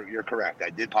pop. You're correct. I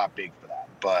did pop big for that.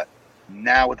 But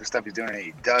now with the stuff he's doing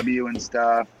in AEW and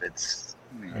stuff, it's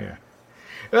yeah.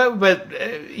 But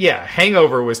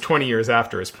Hangover was 20 years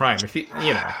after his prime. If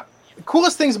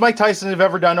coolest things Mike Tyson have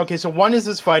ever done. Okay, so one is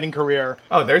his fighting career.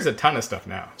 Oh, there's a ton of stuff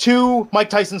now. 2, Mike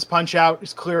Tyson's Punch Out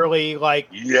is clearly like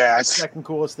yes, second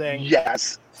coolest thing.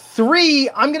 Yes. 3,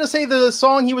 I'm gonna say the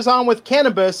song he was on with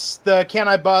Cannabis, the Can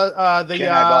I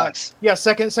Buzz? Yeah,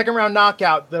 second round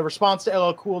knockout, the response to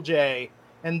LL Cool J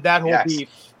and that whole beef.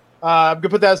 I'm gonna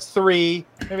put that as 3.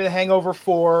 Maybe The Hangover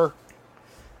 4.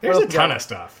 There's a ton of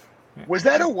stuff. Was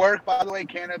that a work, by the way,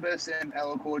 Cannabis and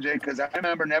LL Cool J? Because I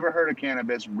remember never heard of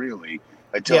Cannabis really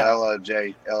until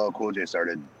LL Cool J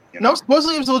started. No,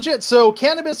 supposedly it was legit. So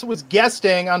Cannabis was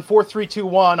guesting on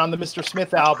 4321 on the Mr.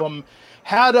 Smith album.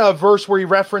 Had a verse where he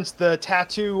referenced the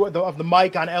tattoo of the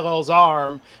mic on LL's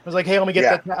arm. It was like, hey, let me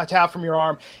get that tap from your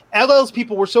arm. LL's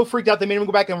people were so freaked out they made him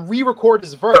go back and re-record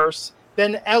his verse.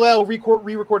 Then LL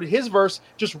re-recorded his verse,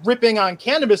 just ripping on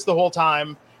Cannabis the whole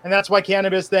time. And that's why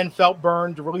Cannabis then felt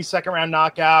burned to release second round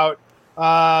knockout.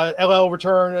 LL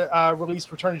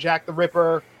released Return to Jack the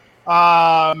Ripper.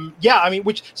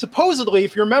 Which supposedly,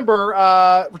 if you remember,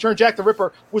 Return to Jack the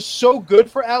Ripper was so good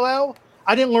for LL.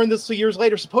 I didn't learn this till years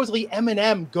later. Supposedly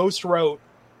Eminem ghost wrote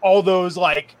all those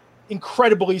like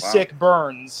incredibly sick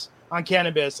burns on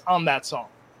Cannabis on that song.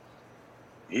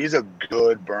 He's a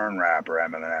good burn rapper,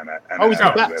 Eminem.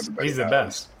 He's the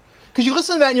best. Because you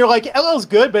listen to that and you're like, LL's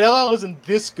good, but LL isn't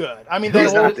this good. I mean,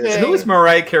 who was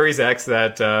Mariah Carey's ex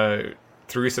that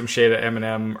threw some shade at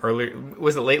Eminem earlier?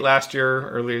 Was it late last year?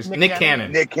 Earlier, Nick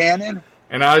Cannon. Nick Cannon.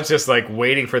 And I was just like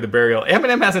waiting for the burial.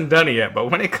 Eminem hasn't done it yet,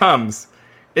 but when it comes,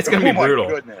 it's going to be brutal. Oh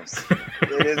my goodness,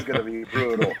 it is going to be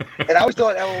brutal. And I always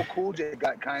thought LL Cool J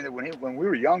got kind of when we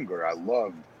were younger. I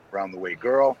loved Round the Way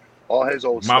Girl, all his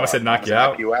old Mama stuff. Said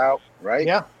Knock You Out, right?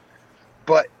 Yeah.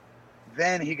 But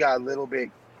then he got a little bit.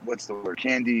 What's the word?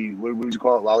 Candy? What would you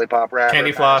call it? Lollipop rap?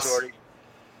 Candy floss.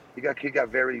 He got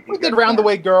very. He did Round the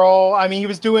Way Girl. I mean, he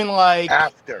was doing like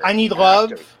I Need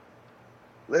Love.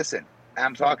 Listen,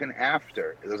 I'm talking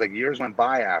after. It was like years went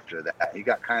by after that. He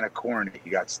got kind of corny.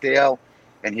 He got stale,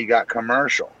 and he got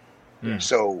commercial.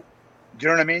 So, do you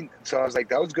know what I mean? So I was like,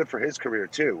 that was good for his career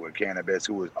too. With Cannabis,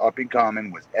 who was up and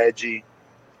coming, was edgy.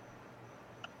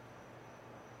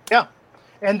 Yeah.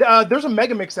 And there's a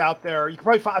mega mix out there. You can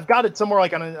probably find, I've got it somewhere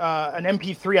like on an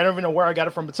MP3. I don't even know where I got it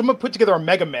from, but someone put together a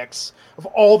mega mix of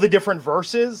all the different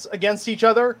verses against each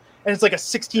other. And it's like a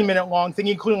 16-minute long thing,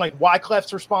 including like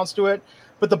Wyclef's response to it.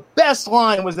 But the best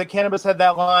line was that Cannabis had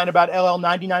that line about LL,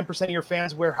 99% of your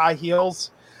fans wear high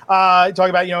heels. Talking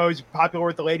about, he's popular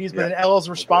with the ladies. But then LL's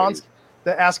response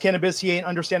that asked Cannabis, he ain't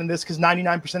understanding this because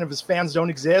 99% of his fans don't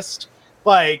exist.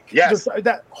 Like, yes.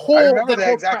 That whole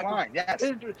exact line. Yes.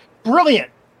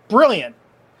 Brilliant.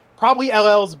 Probably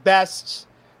LL's best,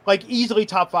 like easily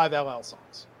top 5 LL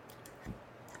songs.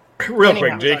 Real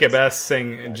quick, Jacob S.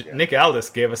 saying Nick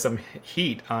Aldis gave us some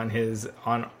heat on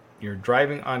you're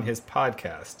driving on his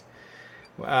podcast.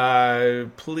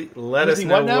 Please let us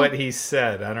know what he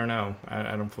said. I don't know.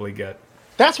 I don't fully get.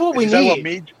 That's what we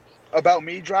need. About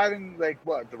me driving, like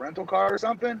what, the rental car or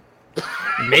something?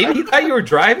 Maybe he thought you were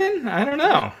driving? I don't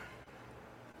know.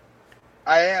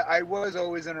 I was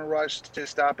always in a rush to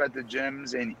stop at the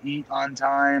gyms and eat on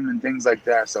time and things like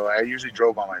that, so I usually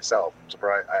drove by myself. I'm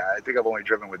surprised. I think I've only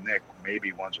driven with Nick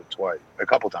maybe once or twice, a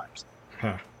couple times.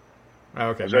 Huh.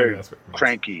 Okay. I was very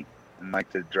cranky and like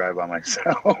to drive by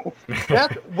myself.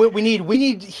 That's what we need. We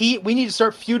need heat. We need to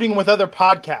start feuding with other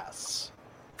podcasts.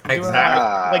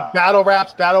 Exactly. Like battle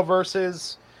raps, battle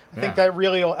verses. I think that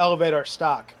really will elevate our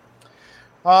stock.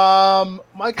 Michael,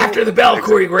 after the bell,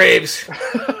 Corey Graves.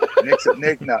 Nick's a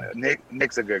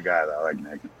good guy though. I like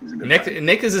Nick. He's a good guy.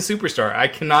 Nick is a superstar. I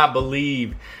cannot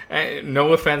believe.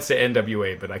 No offense to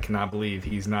NWA, but I cannot believe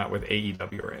he's not with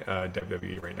AEW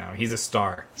WWE right now. He's a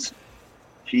star.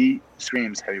 He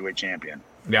screams heavyweight champion.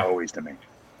 Yeah, always to me.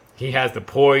 He has the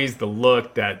poise, the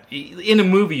look that in a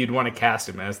movie you'd want to cast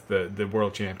him as the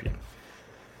world champion.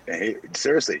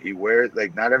 Seriously, he wears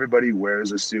not everybody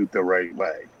wears a suit the right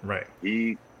way. Right.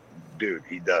 He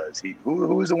does.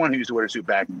 Who was the one who used to wear a suit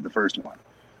back in the first one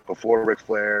before Ric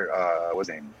Flair? What's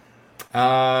his name?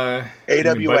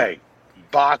 AWA.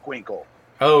 Bockwinkel.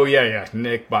 Oh yeah,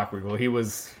 Nick Bockwinkel. He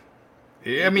was.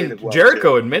 I mean,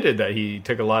 Jericho admitted that he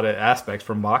took a lot of aspects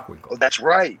from Bockwinkel. Oh, that's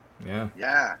right.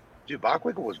 Yeah. Dude,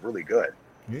 Bockwinkel was really good.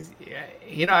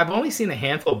 Yeah, I've only seen a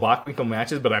handful of Bockwinkel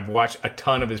matches, but I've watched a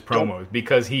ton of his promos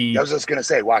because he. I was just gonna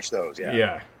say, watch those.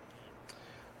 Yeah.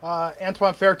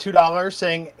 Antoine Fair, $2,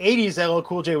 saying 80s LL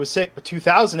Cool J was sick, but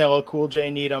 2000 LL Cool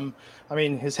J need him. I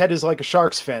mean, his head is like a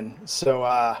shark's fin. So,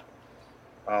 oh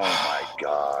my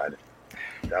God,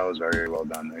 that was very well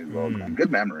done. Well done.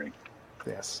 Good memory.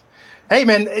 Yes. Hey,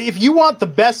 man, if you want the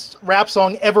best rap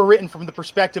song ever written from the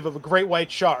perspective of a great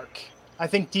white shark, I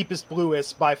think Deepest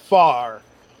Bluest by far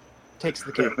takes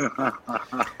the cake.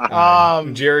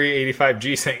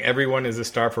 Jerry85G saying everyone is a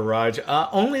star for Raj.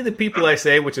 Only the people I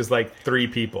say, which is like 3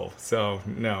 people. So,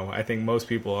 no, I think most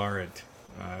people aren't.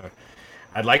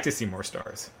 I'd like to see more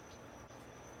stars.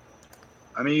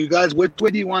 I mean, you guys, which way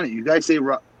do you want it? You guys say,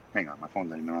 hang on, my phone's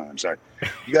not even on. I'm sorry.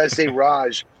 You guys say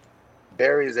Raj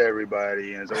buries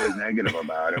everybody and is always negative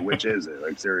about it. Which is it?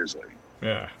 Like, seriously.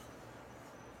 Yeah.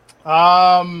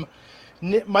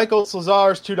 Michael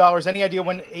Slazar's $2. Any idea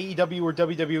when AEW or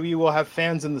WWE will have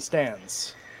fans in the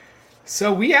stands?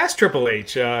 So we asked Triple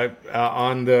H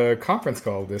on the conference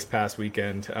call this past week,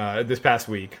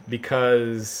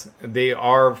 because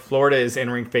Florida is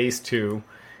entering phase 2,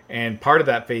 and part of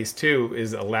that phase 2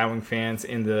 is allowing fans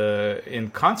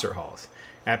in concert halls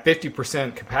at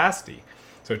 50% capacity.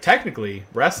 So technically,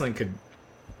 wrestling could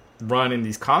run in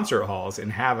these concert halls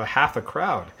and have half a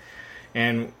crowd.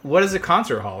 And what is a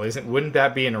concert hall? Wouldn't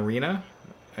that be an arena?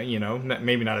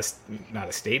 Maybe not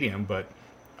a stadium, but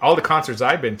all the concerts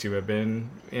I've been to have been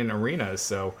in arenas.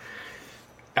 So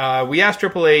we asked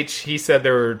Triple H. He said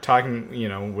they were talking,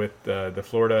 with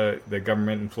the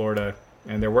government in Florida,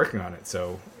 and they're working on it.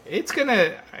 So it's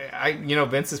gonna,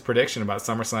 Vince's prediction about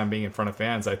SummerSlam being in front of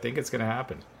fans, I think it's gonna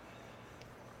happen.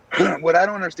 What I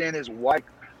don't understand is why,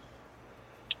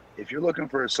 if you're looking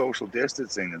for social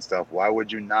distancing and stuff, why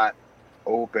would you not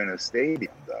open a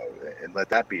stadium though and let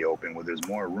that be open where there's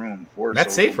more room for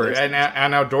that's safer and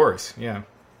outdoors? Yeah,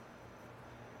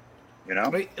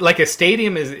 like a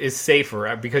stadium is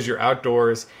safer because you're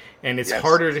outdoors and it's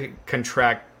harder to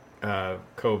contract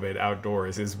COVID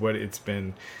outdoors is what it's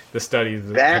been. The studies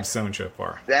have shown so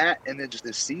far. That and then just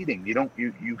the seating.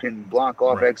 You can block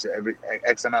off X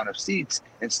amount of seats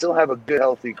and still have a good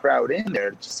healthy crowd in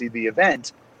there to see the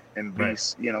event and be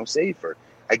safer.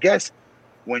 I guess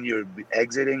when you're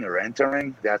exiting or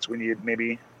entering, that's when you'd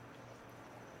maybe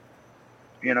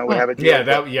would have a deal.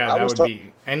 That would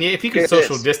be. And if you could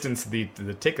social distance the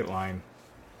ticket line.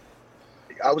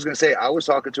 I was going to say, I was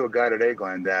talking to a guy today,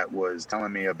 Glenn, that was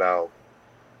telling me about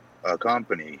a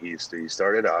company he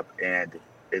started up, and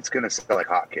it's going to sell like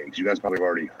hotcakes. You guys probably have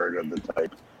already heard of the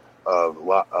type of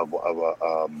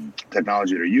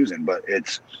technology they're using, but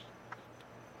it's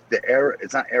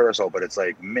not aerosol, but it's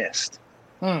like mist.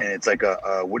 And it's like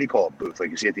a what do you call it, booth?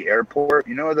 Like you see at the airport,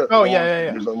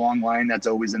 there's a long line that's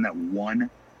always in that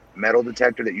one metal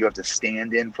detector that you have to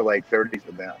stand in for like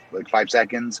 5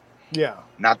 seconds. Yeah.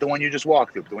 Not the one you just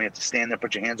walk through, but the one you have to stand there,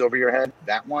 put your hands over your head.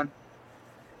 That one.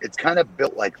 It's kind of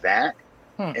built like that.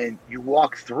 And you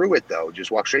walk through it though, just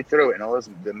walk straight through it, and all this,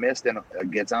 the mist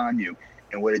gets on you.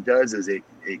 And what it does is it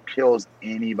kills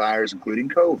any virus, including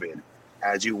COVID,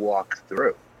 as you walk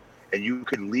through. And you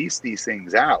can lease these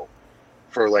things out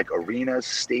for like arenas,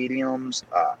 stadiums.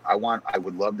 I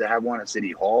would love to have one at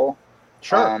City Hall.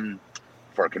 Sure.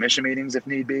 For commission meetings if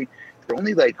need be. They're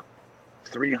only like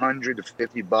 $300 to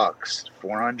 $50,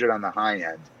 $400 on the high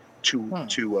end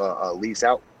to lease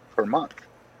out per month.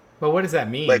 Well, what does that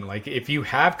mean? Like if you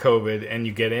have COVID and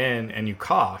you get in and you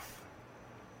cough,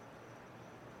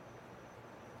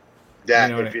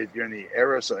 if you're in the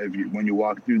aerosol, when you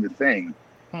walk through the thing,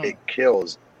 it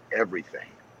kills everything.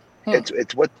 I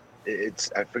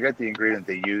forget the ingredient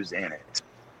they use in it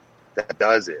that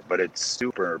does it, but it's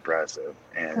super impressive,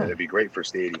 and it'd be great for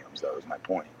stadiums. That was my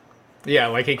point. Yeah,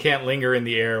 like it can't linger in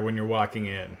the air when you're walking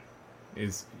in.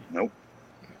 Nope.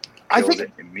 I think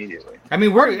it immediately. I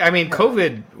mean,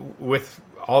 COVID with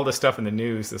all the stuff in the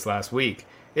news this last week,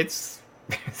 it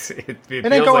feels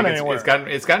like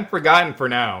it's gotten forgotten for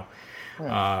now.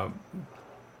 Yeah.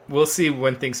 We'll see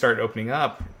when things start opening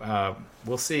up.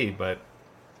 We'll see, but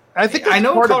I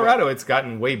know in Colorado it's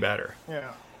gotten way better.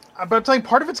 Yeah, but I'm telling you,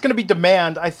 part of it's going to be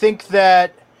demand. I think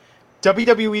that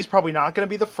WWE is probably not going to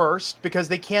be the first because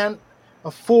they can't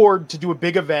afford to do a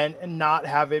big event and not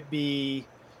have it be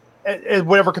at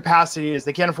whatever capacity it is.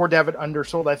 They can't afford to have it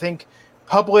undersold. I think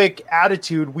public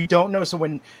attitude, we don't know. So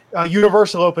when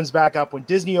Universal opens back up, when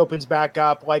Disney opens back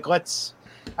up, I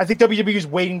think WWE is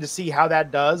waiting to see how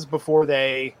that does before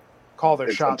they call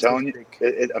their shots. I'm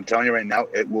telling you right now,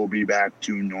 it will be back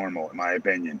to normal, in my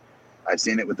opinion. I've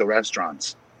seen it with the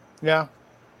restaurants. Yeah.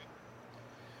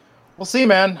 We'll see,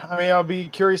 man. I mean, I'll be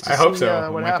curious to see. I hope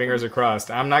so. My fingers are crossed.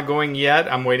 I'm not going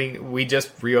yet. I'm waiting. We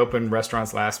just reopened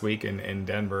restaurants last week in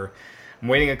Denver. I'm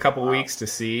waiting a couple weeks to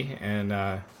see, and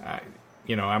I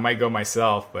might go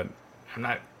myself, but I'm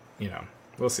not.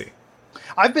 We'll see.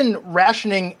 I've been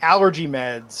rationing allergy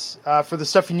meds for the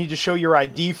stuff you need to show your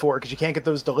ID for because you can't get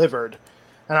those delivered.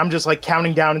 And I'm just like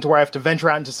counting down into where I have to venture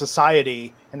out into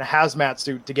society in a hazmat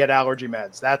suit to get allergy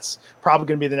meds. That's probably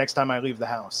going to be the next time I leave the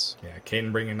house. Yeah,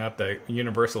 Caden bringing up the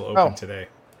Universal Open today.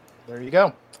 There you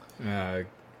go.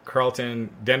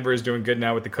 Carlton, Denver is doing good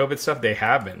now with the COVID stuff. They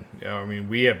have been.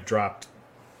 We have dropped,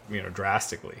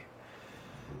 drastically.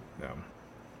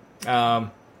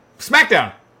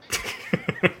 SmackDown.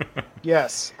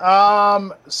 Yes.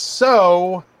 Ahmed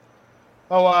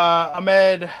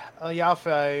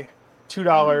Al-Yafi,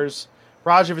 $2.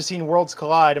 Raj, have you seen Worlds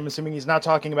Collide? I'm assuming he's not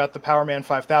talking about the Power Man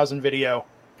 5000 video.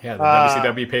 Yeah, the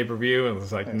WCW pay-per-view. It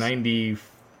was like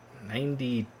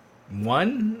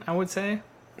 91, I would say.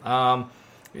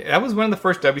 That was one of the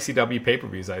first WCW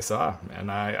pay-per-views I saw.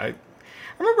 And I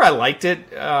remember I liked it.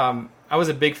 I was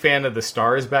a big fan of the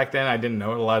Stars back then. I didn't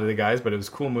know a lot of the guys, but it was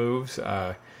cool moves.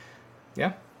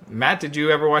 Yeah. Matt, did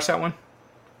you ever watch that one?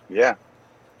 Yeah.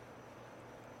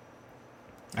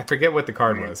 I forget what the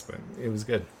card was, but it was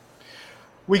good.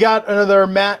 We got another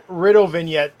Matt Riddle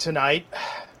vignette tonight.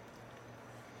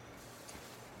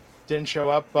 Didn't show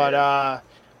up, but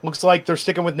looks like they're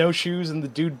sticking with no shoes and the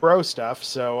dude bro stuff.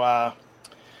 So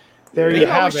there you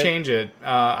have it. Change it.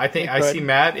 I think I see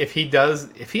Matt if he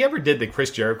ever did the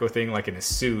Chris Jericho thing, like in a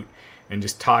suit and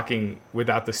just talking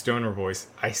without the stoner voice.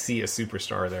 I see a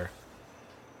superstar there.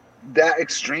 That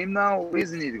extreme though, he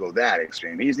doesn't need to go that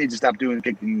extreme. He just needs to stop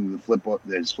kicking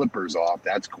his flippers off.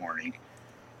 That's corny,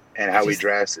 and how he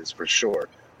dresses for sure.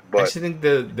 But I just think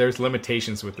there's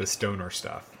limitations with the stoner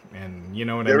stuff, and you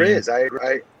know what I mean. There is. I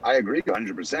agree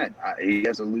 100%. He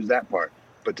has to lose that part,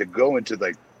 but to go into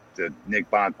like the Nick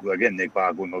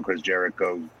Bockwinkel, Chris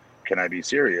Jericho, can I be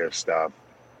serious stuff?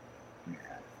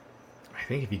 I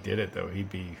think if he did it though,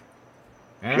 he'd be.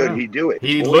 Could he do it?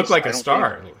 He looked like a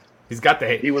star. He's got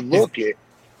the. He would look it,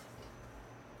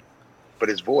 but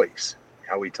his voice,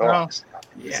 how he talks,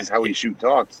 this is how he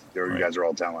talks. You guys are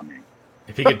all telling me.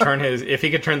 If he could turn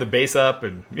the bass up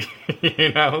and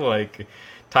like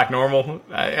talk normal.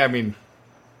 I mean,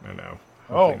 I don't know.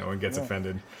 Hopefully no one gets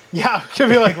offended. Yeah, could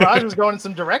be like Raj was going in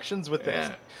some directions with this.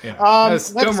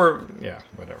 Whatever.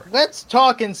 Let's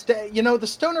talk instead. The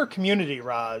stoner community,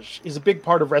 Raj, is a big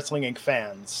part of Wrestling Inc.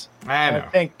 fans. I know. I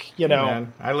think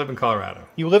Man, I live in Colorado.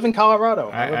 You live in Colorado.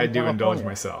 I do indulge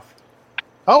myself.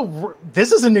 Oh,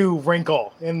 this is a new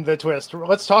wrinkle in the twist.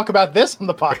 Let's talk about this on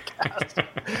the podcast.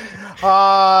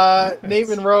 Nate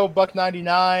Monroe,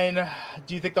 $1.99.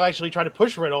 Do you think they'll actually try to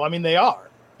push Riddle? I mean, they are.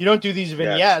 You don't do these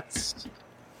vignettes. Yes.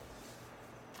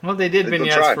 Well, they did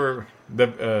vignettes for the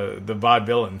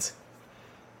vaudevillains.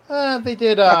 They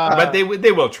did. But they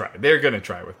will try. They're going to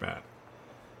try with Matt.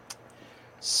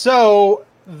 So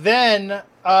then,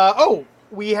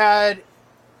 we had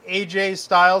AJ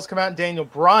Styles come out and Daniel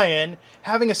Bryan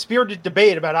having a spirited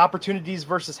debate about opportunities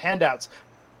versus handouts.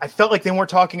 I felt like they weren't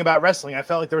talking about wrestling. I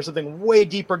felt like there was something way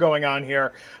deeper going on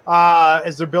here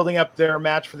as they're building up their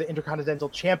match for the Intercontinental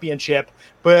Championship.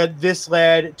 But this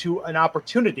led to an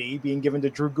opportunity being given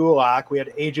to Drew Gulak. We had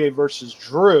AJ versus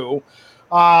Drew,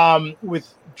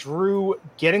 with Drew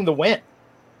getting the win.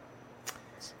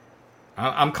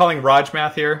 I'm calling Raj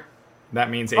math here.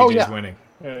 That means AJ's winning.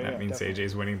 That means definitely.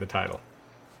 AJ's winning the title.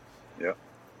 Yep.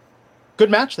 Good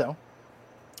match, though.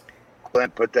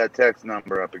 Clint, put that text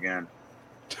number up again.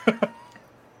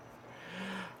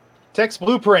 Text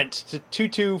Blueprint to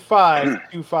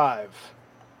 22525.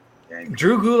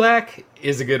 Drew Gulak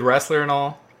is a good wrestler and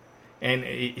all, and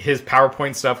his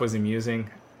PowerPoint stuff was amusing.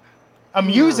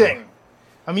 Amusing.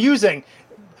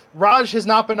 Raj has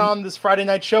not been on this Friday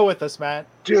night show with us, Matt.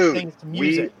 Dude,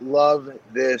 we love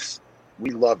this.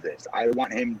 I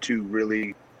want him to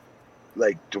really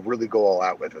go all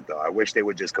out with it, though. I wish they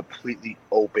would just completely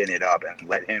open it up and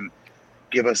let him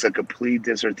give us a complete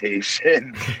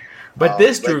dissertation. But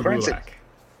this Drew Gulak,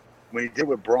 when he did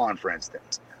with Braun, for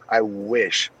instance, I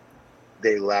wish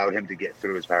they allowed him to get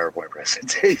through his PowerPoint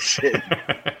presentation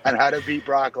on how to beat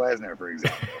Brock Lesnar, for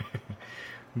example.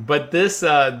 But this Drew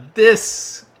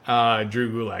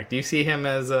Gulak, do you see him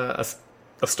as a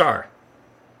star?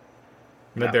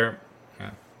 No.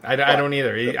 I don't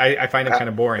either. I find him kind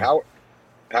of boring.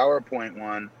 PowerPoint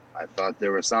one, I thought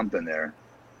there was something there.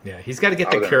 Yeah, he's got to get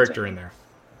the character in there.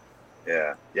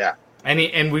 Yeah.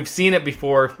 And we've seen it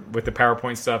before with the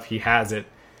PowerPoint stuff. He has it.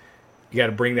 You got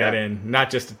to bring that in. Not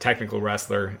just a technical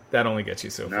wrestler. That only gets you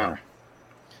so far.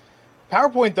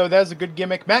 PowerPoint, though, that's a good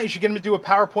gimmick. Matt, you should get him to do a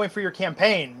PowerPoint for your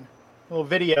campaign. A little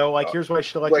video, here's what I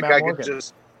should like Matt Morgan.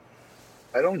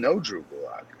 I don't know Drew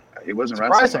Gulak. He wasn't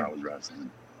wrestling when I was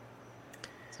wrestling.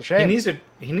 It's a shame.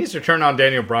 He needs to turn on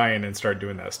Daniel Bryan and start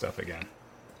doing that stuff again.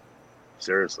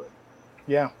 Seriously.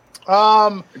 Yeah.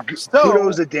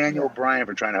 Kudos to Daniel Bryan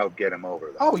for trying to help get him over.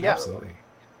 Though. Oh yeah. Absolutely.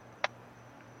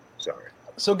 Sorry.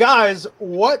 So, guys,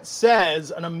 what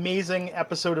says an amazing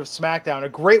episode of SmackDown? A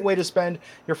great way to spend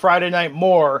your Friday night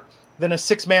more than a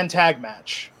 6-man tag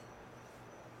match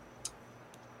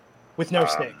with no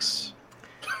stakes.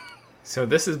 So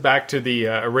this is back to the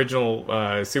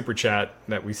original super chat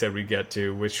that we said we'd get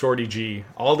to with Shorty G.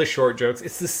 All the short jokes.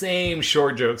 It's the same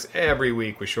short jokes every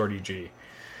week with Shorty G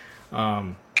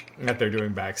that they're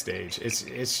doing backstage.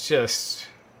 It's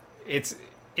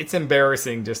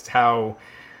embarrassing just how...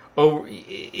 Oh,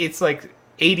 it's like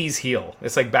 80s heel.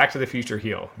 It's like Back to the Future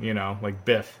heel, like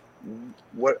Biff.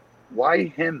 What? Why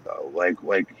him though? Like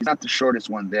he's not the shortest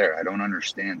one there. I don't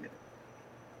understand it.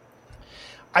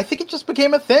 I think it just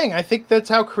became a thing. I think that's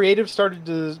how creative started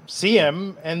to see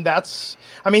him, and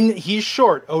he's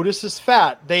short. Otis is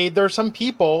fat. There's some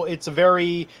people. It's a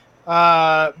very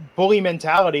bully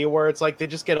mentality where it's like they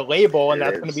just get a label and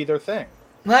that's going to be their thing.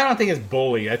 Well, I don't think it's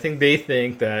bully. I think they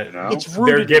think that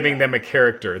they're giving them a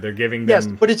character. They're giving them... Yes,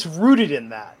 but it's rooted in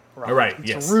that. Right,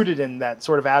 it's rooted in that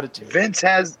sort of attitude. Vince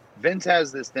has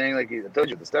this thing, like I told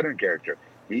you, the stuttering character.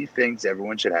 He thinks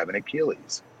everyone should have an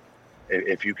Achilles.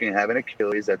 If you can have an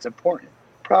Achilles, that's important.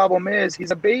 Problem is,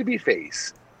 he's a baby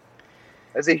face.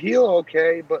 As a heel,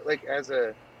 okay, but like as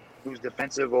a... who's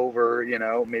defensive over,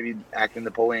 maybe acting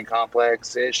Napoleon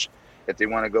Complex-ish, if they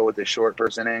want to go with the short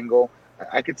person angle...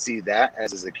 I could see that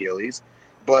as his Achilles,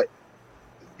 but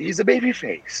he's a baby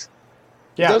face.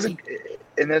 Yeah.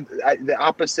 And then the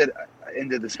opposite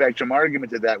end of the spectrum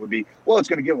argument to that would be, well, it's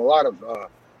going to give him a lot of,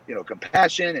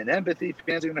 compassion and empathy.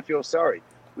 Fans are going to feel sorry.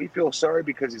 We feel sorry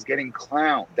because he's getting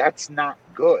clowned. That's not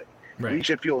good. Right. We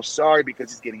should feel sorry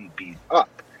because he's getting beat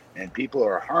up and people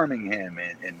are harming him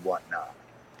and whatnot.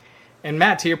 And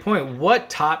Matt, to your point,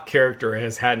 what top character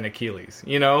has had an Achilles?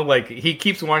 Like he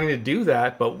keeps wanting to do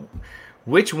that, but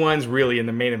which ones really in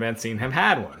the main event scene have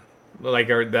had one?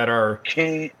 That are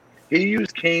Kane. He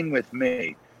used Kane with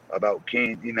me about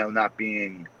Kane, not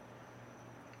being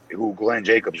who Glenn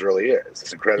Jacobs really is.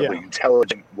 This incredibly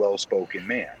intelligent, well-spoken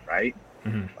man, right?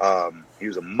 Mm-hmm. He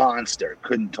was a monster.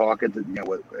 Couldn't talk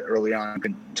early on.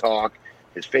 Couldn't talk.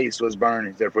 His face was burned.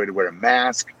 He's therefore to wear a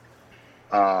mask.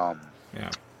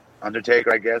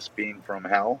 Undertaker, I guess, being from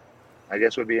hell, I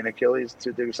guess would be an Achilles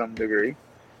to some degree.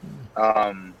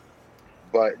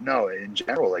 But no, in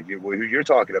general, like who you're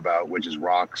talking about, which is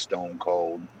Rock, Stone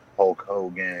Cold, Hulk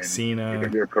Hogan, Cena.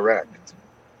 You're correct.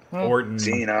 Orton.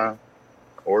 Cena,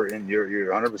 Orton. You're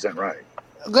 100% right.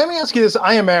 Let me ask you this.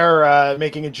 I Am Air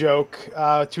making a joke.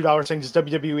 $2 saying, does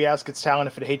WWE ask its talent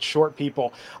if it hates short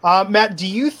people? Matt, do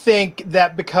you think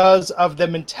that because of the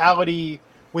mentality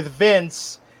with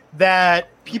Vince that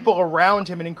people around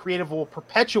him and in creative will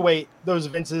perpetuate those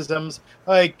Vinceisms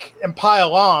and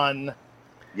pile on?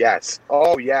 Yes.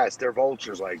 Oh, yes. They're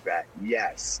vultures like that.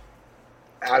 Yes.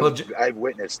 I've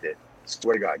witnessed it.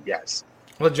 Swear to God, yes.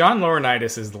 Well, John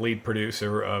Laurinaitis is the lead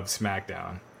producer of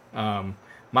SmackDown.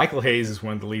 Michael Hayes is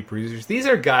one of the lead producers. These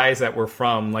are guys that were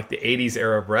from like the 80s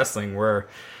era of wrestling where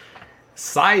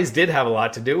size did have a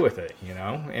lot to do with it,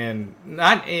 and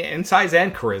not in size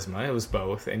and charisma. It was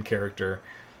both, and character.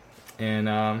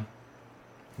 And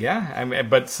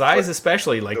but size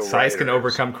especially, like size can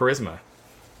overcome charisma.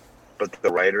 But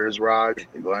the writers, Raj,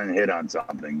 Glenn hit on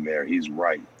something there. He's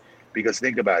right. Because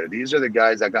think about it. These are the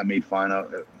guys that got made fun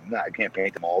of. I can't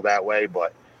paint them all that way,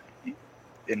 but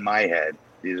in my head,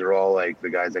 these are all like the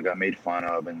guys that got made fun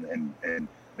of and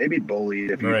maybe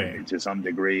bullied to some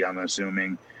degree, I'm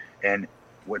assuming. And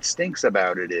what stinks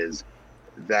about it is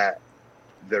that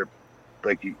they're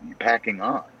like packing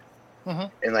on. Mm-hmm.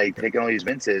 And like taking all these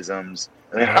Vinceisms.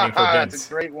 That's a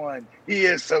great one. He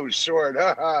is so short.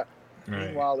 Right.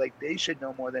 Meanwhile, like they should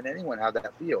know more than anyone how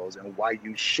that feels and why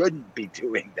you shouldn't be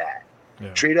doing that.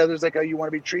 Yeah. Treat others like how you want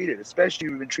to be treated, especially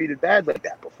if you've been treated bad like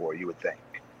that before, you would think.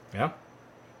 Yeah.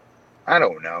 I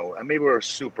don't know. Maybe we're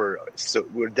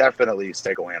definitely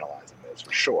psychoanalyzing this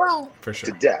for sure. Well, for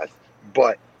sure. To death.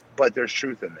 But there's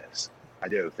truth in this. I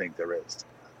do think there is.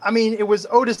 I mean, it was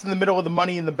Otis in the middle of the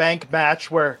Money in the Bank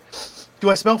match where, do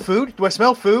I smell food? Do I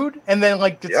smell food? And then,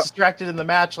 gets distracted in the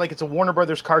match like it's a Warner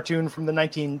Brothers cartoon from the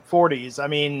 1940s. I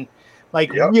mean,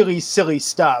 really silly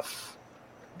stuff.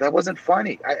 That wasn't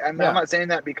funny. I'm not saying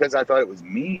that because I thought it was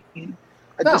mean.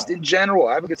 Just in general,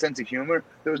 I have a good sense of humor.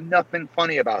 There was nothing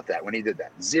funny about that when he did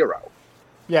that. Zero.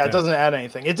 Yeah, it doesn't add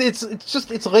anything.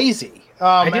 It's lazy.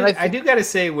 I do got to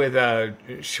say with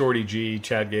Shorty G,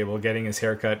 Chad Gable, getting his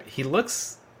haircut, he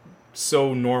looks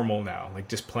so normal now, like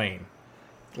just plain.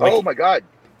 Like, oh my God,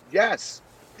 yes,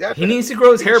 definitely. He needs to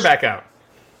grow his hair back out.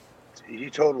 He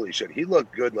totally should. He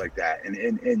looked good like that,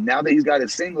 and now that he's got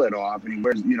his singlet off and he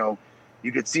wears,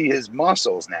 you could see his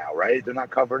muscles now, right? They're not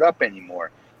covered up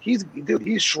anymore. He's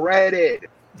shredded.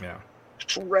 Yeah,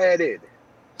 shredded.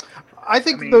 I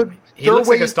think he looks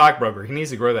like a stockbroker. He needs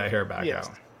to grow that hair back out.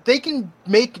 They can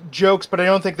make jokes, but I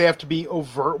don't think they have to be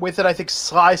overt with it. I think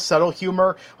sly, subtle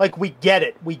humor, like we get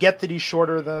it. We get that he's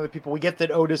shorter than other people. We get that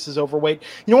Otis is overweight.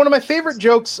 One of my favorite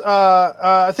jokes,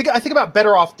 I think about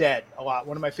Better Off Dead a lot.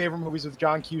 One of my favorite movies with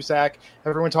John Cusack.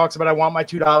 Everyone talks about I Want My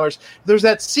 $2. There's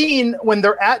that scene when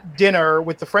they're at dinner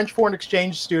with the French foreign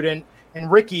exchange student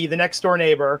and Ricky, the next door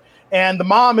neighbor, and the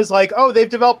mom is like, oh, they've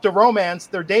developed a romance.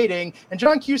 They're dating. And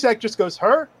John Cusack just goes,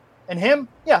 her and him?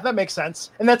 Yeah, that makes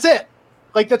sense. And that's it.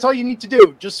 Like, that's all you need to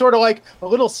do. Just sort of like a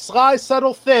little sly,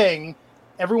 subtle thing.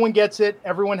 Everyone gets it.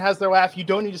 Everyone has their laugh. You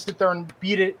don't need to sit there and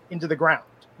beat it into the ground,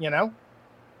 So,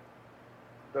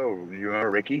 you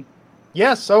remember Ricky?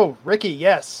 Yes. Oh, Ricky,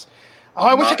 yes. Oh,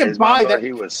 I wish I could buy that.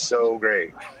 He was so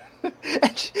great.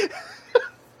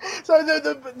 So,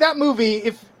 that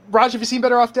movie, Raj, have you seen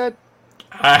Better Off Dead?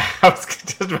 I was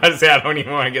just about to say, I don't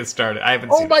even want to get started. I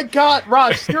haven't seen it. Oh, my God,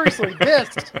 Raj, seriously, this.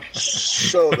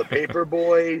 So, the paper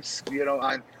boy,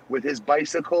 with his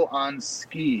bicycle on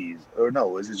skis. Or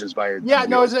no, is it just by... Yeah,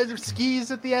 no, it's skis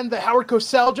at the end, the Howard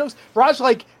Cosell jokes. Raj,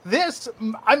 like, this,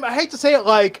 I hate to say it,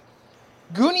 like,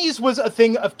 Goonies was a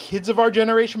thing of kids of our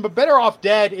generation, but Better Off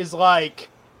Dead is, like,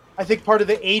 I think part of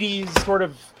the 80s sort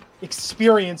of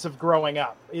experience of growing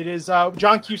up. It is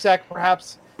John Cusack,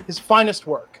 perhaps, his finest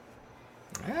work.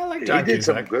 I like John Cusack. He did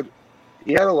some good.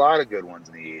 He had a lot of good ones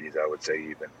in the 80s, I would say,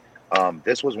 even.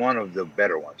 This was one of the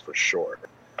better ones, for sure.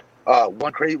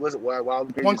 One Crazy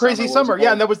Summer,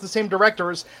 yeah, and that was the same director.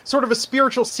 As sort of a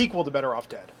spiritual sequel to Better Off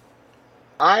Dead.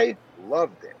 I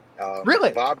loved it.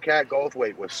 Really? Bobcat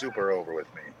Goldthwait was super over with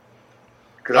me.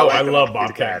 I love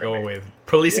Bobcat Goldthwait.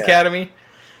 Police Academy?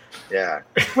 Yeah.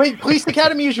 Wait, Police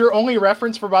Academy is your only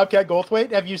reference for Bobcat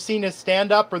Goldthwait? Have you seen his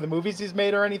stand-up or the movies he's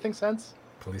made or anything since?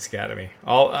 Police Academy.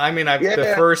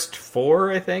 The first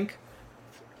 4, I think.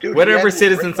 Dude, whatever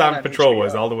Citizens on Patrol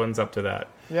was, all the ones up to that.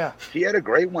 Yeah. He had a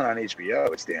great one on HBO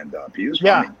with stand-up. He was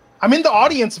funny. I'm in the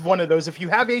audience of one of those. If you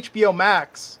have HBO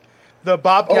Max, the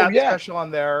Bobcat special on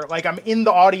there, like I'm in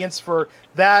the audience for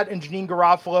that and Janine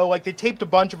Garofalo. Like they taped a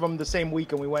bunch of them the same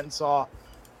week and we went and saw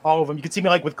all of them. You could see me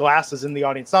like with glasses in the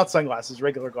audience, not sunglasses,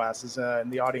 regular glasses in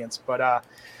the audience. But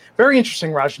very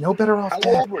interesting, Raj. No Better Off Dead.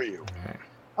 How old were you?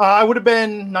 I would have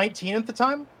been 19 at the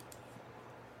time.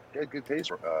 You had good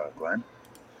taste, Glenn.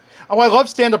 Oh, I love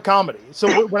stand-up comedy.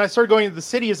 So when I started going to the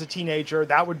city as a teenager,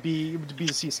 that would be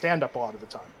to see stand-up a lot of the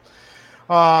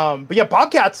time. But yeah,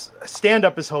 Bobcat's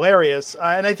stand-up is hilarious.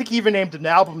 And I think he even named an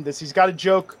album this. He's got a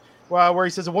joke where he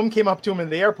says a woman came up to him in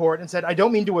the airport and said, I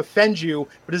don't mean to offend you,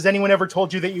 but has anyone ever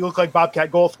told you that you look like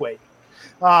Bobcat Goldthwait?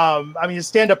 His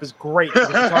stand-up is great. He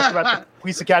talks about the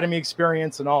Police Academy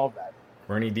experience and all of that.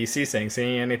 Bernie DC saying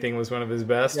Saying Anything was one of his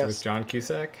best with John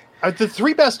Cusack. The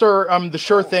 3 best are The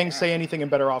Sure Thing, Say Anything,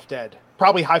 and Better Off Dead.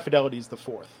 Probably High Fidelity is the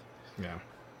 4th. Yeah.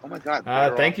 Oh my God.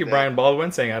 Thank you, Brian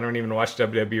Baldwin, saying I don't even watch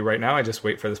WWE right now. I just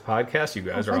wait for this podcast. You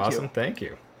guys are awesome. Thank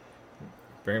you.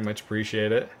 Very much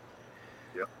appreciate it.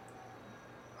 Yep.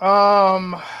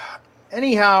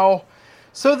 Anyhow,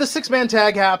 so the 6-man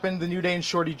tag happened. The New Day and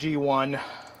Shorty G won.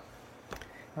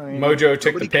 Mojo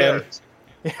took the pin. Cares.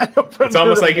 Yeah, it's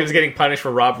almost like he was getting punished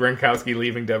for Rob Gronkowski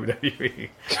leaving WWE.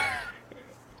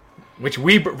 Which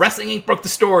Wrestling Inc. broke the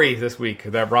story this week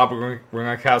that Rob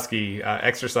Gronkowski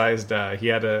exercised. He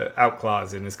had an out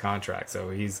clause in his contract, so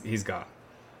he's gone.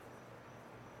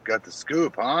 Got the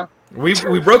scoop, huh? We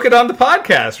broke it on the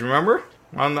podcast. Remember?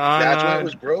 That's when it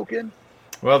was broken.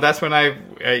 Well, that's when I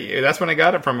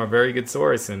got it from a very good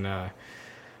source, and I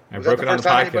broke it on the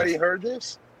podcast. Anybody heard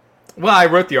this? Well, I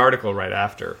wrote the article right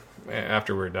after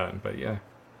we're done, but yeah.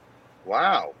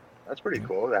 Wow, that's pretty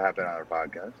cool. That happened on our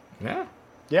podcast.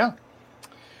 Yeah.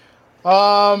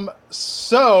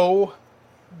 So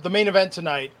the main event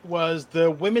tonight was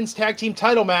the women's tag team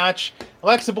title match.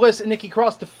 Alexa Bliss and Nikki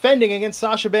Cross defending against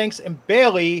Sasha Banks and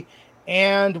Bayley,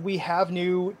 and we have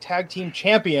new tag team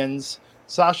champions.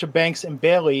 Sasha Banks and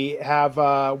Bayley have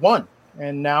won,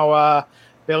 and now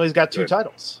Bayley's got 2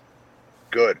 titles.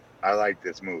 Good. I like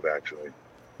this move, actually.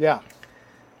 Yeah.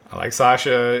 I like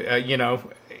Sasha,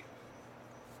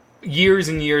 years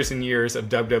and years and years of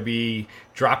WWE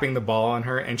dropping the ball on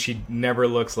her, and she never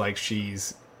looks like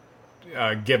she's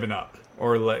given up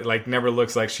or like never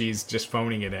looks like she's just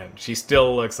phoning it in. She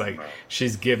still looks like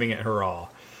she's giving it her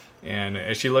all.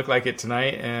 And she looked like it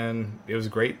tonight, and it was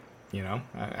great You know,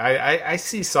 I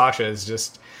see Sasha as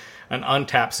just an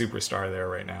untapped superstar there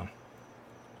right now.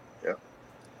 Yeah.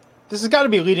 This has got to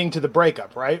be leading to the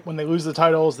breakup, right? When they lose the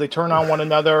titles, they turn on one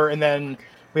another, and then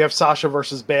we have Sasha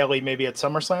versus Bayley maybe at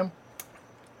SummerSlam?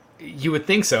 You would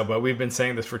think so, but we've been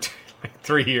saying this for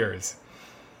 3 years.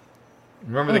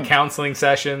 Remember the counseling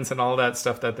sessions and all that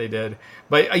stuff that they did?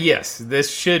 But yes, this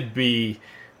should be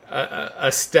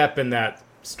a step in that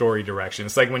story direction.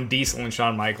 It's like when Diesel and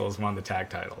Shawn Michaels won the tag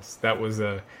titles. That was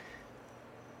a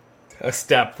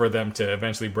step for them to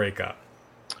eventually break up.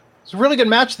 It's a really good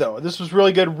match, though. This was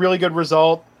really good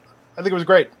result. I think it was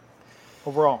great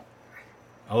overall.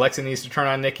 Alexa needs to turn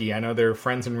on Nikki. I know they're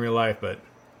friends in real life, but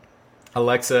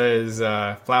Alexa is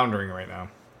floundering right now.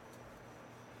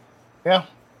 Yeah.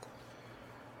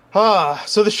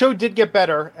 So the show did get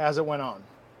better as it went on.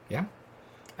 Yeah.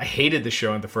 I hated the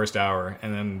show in the first hour,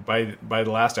 and then by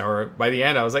the last hour, by the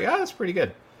end, I was like, that's pretty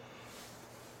good.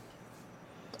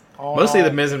 Mostly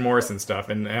the Miz and Morrison stuff,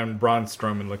 and Braun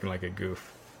Strowman looking like a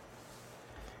goof.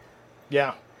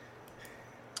 Yeah.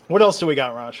 What else do we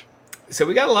got, Raj? So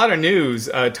we got a lot of news.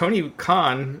 Tony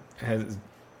Khan has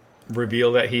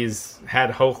revealed that he's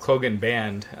had Hulk Hogan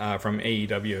banned from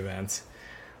AEW events.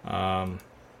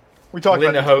 We talked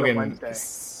Linda about Hogan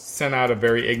sent out a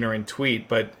very ignorant tweet,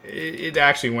 but it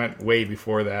actually went way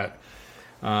before that.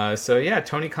 So yeah,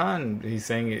 Tony Khan, he's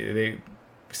saying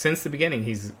since the beginning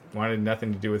he's wanted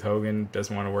nothing to do with Hogan,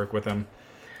 doesn't want to work with him.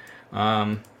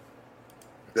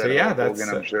 So yeah, that's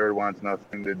Hogan, I'm sure wants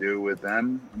nothing to do with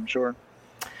them. I'm sure.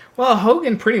 Well,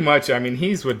 Hogan pretty much. I mean,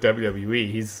 he's with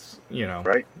WWE. He's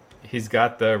right. He's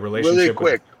got the relationship. Really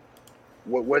quick,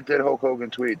 what did Hulk Hogan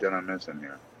tweet that I'm missing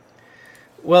here?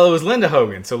 Well, it was Linda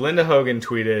Hogan. So Linda Hogan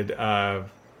tweeted.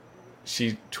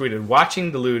 She tweeted,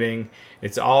 "Watching the looting.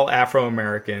 It's all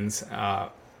Afro-Americans.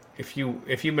 If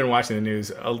you've been watching the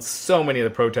news, so many of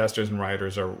the protesters and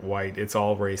rioters are white. It's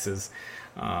all races."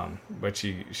 But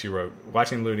she wrote,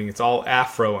 "Watching the looting, it's all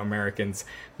Afro-Americans.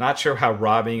 Not sure how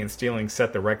robbing and stealing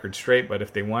set the record straight, but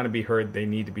if they want to be heard, they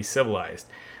need to be civilized."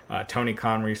 Tony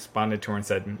Khan responded to her and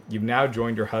said, "You've now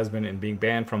joined your husband in being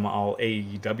banned from all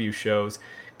AEW shows.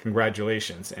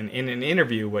 Congratulations." And in an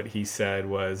interview, what he said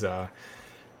was,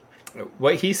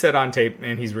 what he said on tape,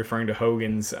 and he's referring to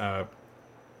Hogan's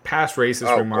past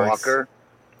racist remarks. Gawker?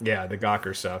 Yeah, the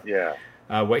Gawker stuff. Yeah.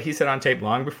 What he said on tape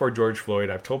long before George Floyd,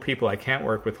 "I've told people I can't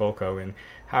work with Hulk Hogan.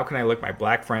 How can I look my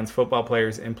black friends, football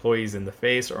players, employees in the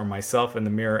face or myself in the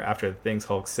mirror after the things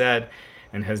Hulk said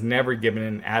and has never given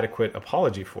an adequate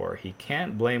apology for? He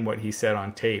can't blame what he said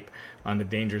on tape on the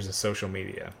dangers of social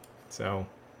media." So,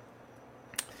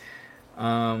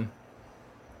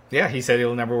 yeah, he said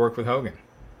he'll never work with Hogan.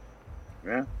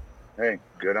 Yeah. Hey,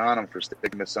 good on him for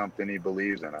sticking to something he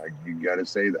believes in. You got to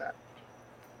say that.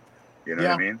 You know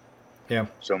what I mean? Yeah.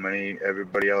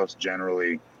 Everybody else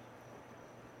generally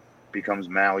becomes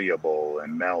malleable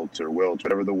and melts or wilts,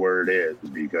 whatever the word is,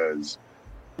 because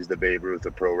he's the Babe Ruth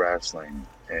of pro wrestling.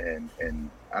 And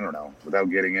I don't know,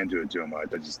 without getting into it too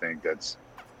much, I just think that's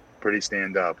pretty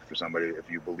stand up for somebody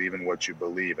if you believe in what you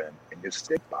believe in and you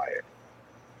stick by it.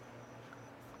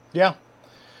 Yeah.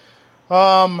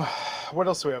 What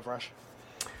else do we have, Rush?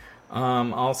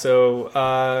 Also,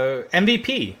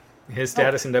 MVP, his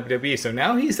status in WWE. So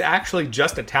now he's actually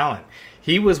just a talent.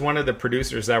 He was one of the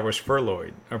producers that was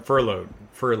furloughed. God,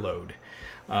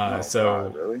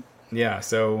 really? Yeah.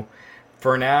 So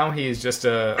for now, he's just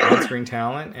a on-screen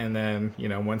talent, and then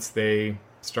once they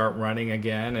start running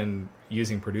again and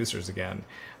using producers again,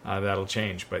 that'll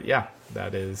change. But yeah,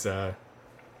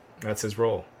 that's his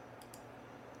role.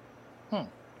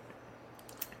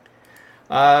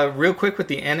 Real quick with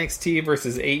the NXT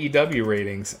versus AEW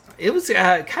ratings. It was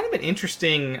kind of an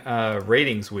interesting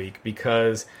ratings week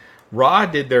because Raw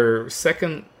did their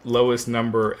second lowest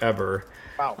number ever.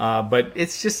 Wow. But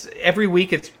it's just every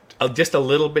week it's just a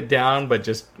little bit down, but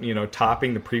just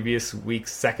topping the previous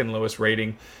week's second lowest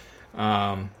rating.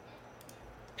 And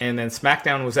then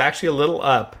SmackDown was actually a little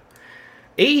up.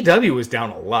 AEW was down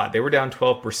a lot. They were down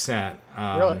 12%.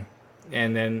 Really?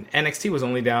 And then NXT was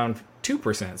only down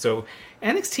 2%. So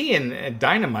NXT and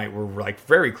Dynamite were like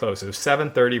very close. It was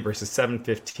 730 versus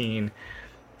 715.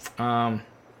 It's kind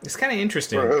of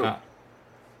interesting.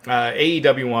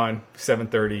 AEW won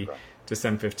 730 to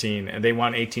 715, and they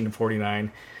won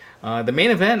 18-49. The main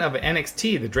event of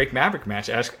NXT, the Drake Maverick match,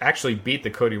 actually beat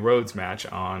the Cody Rhodes match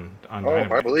on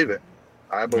Dynamite. I believe it.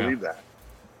 I believe that.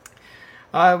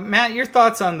 Matt, your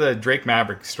thoughts on the Drake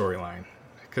Maverick storyline?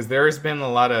 Because there has been a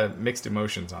lot of mixed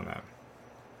emotions on that.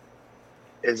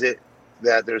 Is it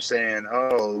that they're saying,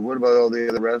 "Oh, what about all the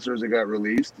other wrestlers that got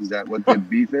released"? Is that what the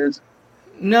beef is?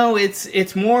 No,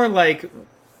 it's more like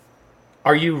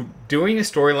are you doing a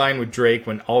storyline with Drake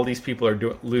when all these people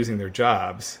are losing their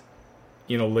jobs,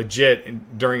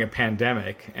 legit during a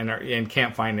pandemic and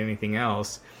can't find anything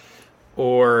else,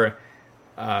 or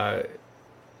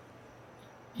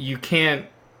you can't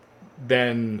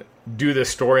then do the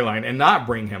storyline and not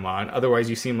bring him on? Otherwise,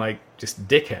 you seem like just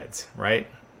dickheads, right?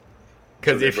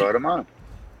 Because they brought him on.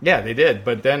 Yeah, they did.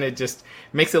 But then it just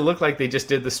makes it look like they just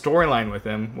did the storyline with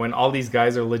him when all these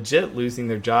guys are legit losing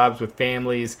their jobs with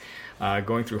families,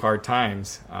 going through hard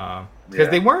times. Because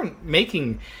they weren't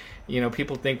making,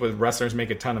 people think with wrestlers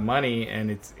make a ton of money, and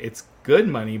it's good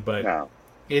money, but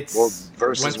it's... Well,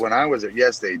 versus when I was there,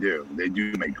 yes, they do. They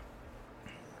do make...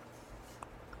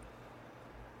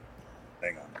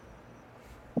 Hang on.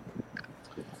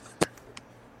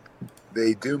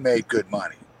 They do make good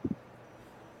money.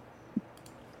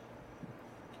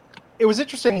 It was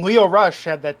interesting. Leo Rush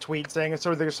had that tweet saying so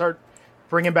they're going to start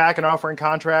bringing back and offering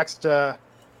contracts to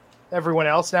everyone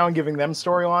else now and giving them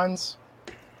storylines.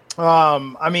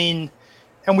 And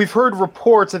we've heard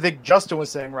reports, I think Justin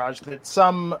was saying, Raj, that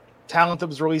some talent that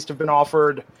was released have been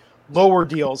offered lower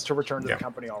deals to return to the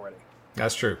company already.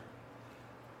 That's true.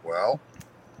 Well,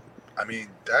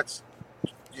 that's,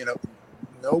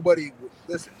 nobody,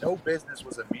 listen, no business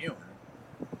was immune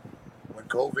when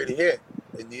COVID hit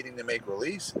and needing to make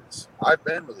releases. I've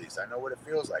been released. I know what it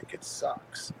feels like. It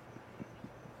sucks.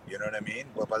 You know what I mean?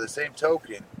 But by the same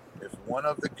token, if one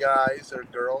of the guys or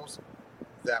girls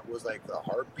that was like the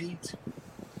heartbeat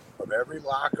of every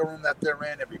locker room that they're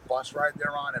in, every bus ride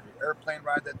they're on, every airplane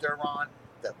ride that they're on,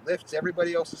 that lifts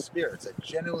everybody else's spirits, that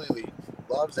genuinely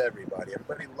loves everybody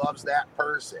loves that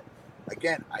person.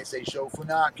 Again, I say Sho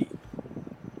Funaki.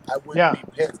 I wouldn't be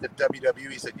pissed if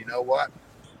WWE said, you know what?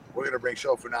 We're going to bring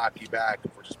Sho Funaki back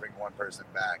if we're just bringing one person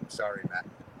back. Sorry, Matt.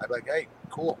 I'd be like, hey,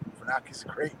 cool. Funaki's a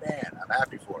great man. I'm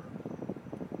happy for him.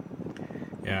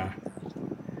 Yeah.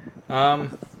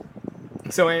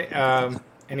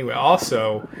 Anyway,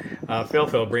 also,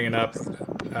 Phil bringing up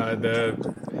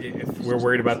we're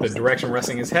worried about the direction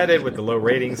wrestling is headed with the low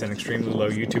ratings and extremely low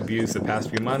YouTube views the past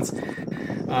few months.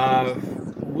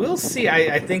 We'll see.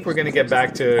 I think we're going to get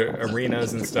back to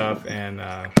arenas and stuff, and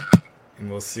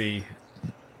we'll see.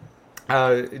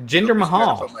 Jinder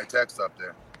Mahal. Put my text up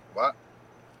there. What?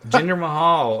 Jinder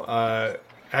Mahal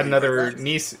had another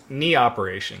knee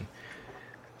operation.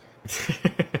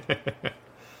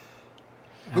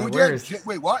 Who did?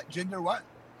 Wait, what? Jinder what?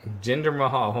 Jinder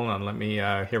Mahal. Hold on. Let me.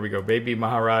 Here we go. Baby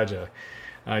Maharaja.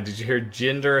 Did you hear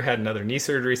Jinder had another knee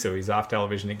surgery, so he's off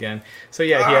television again? So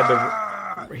yeah,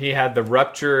 he had the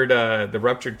ruptured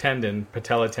tendon,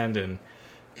 patella tendon,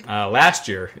 last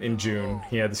year in June.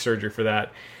 He had the surgery for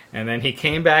that. And then he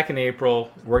came back in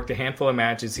April, worked a handful of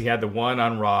matches. He had the one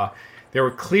on Raw. They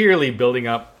were clearly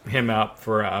building him up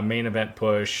for a main event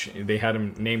push. They had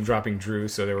him name-dropping Drew,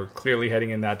 so they were clearly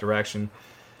heading in that direction.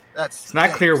 It's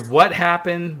not clear what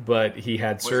happened, but he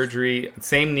had surgery.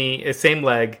 Same knee, same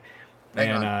leg.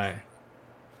 Hang on.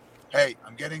 Hey,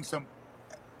 I'm getting some...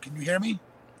 Can you hear me?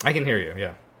 I can hear you,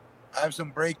 yeah. I have some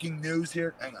breaking news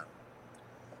here. Hang on.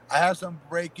 I have some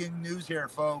breaking news here,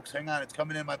 folks. Hang on, it's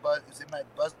coming in my buzz. It's in my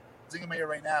buzzing in my ear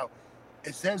right now.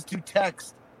 It says to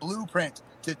text Blueprint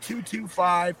to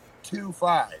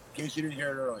 22525. In case you didn't hear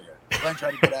it earlier. Glenn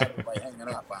tried to get out of it by hanging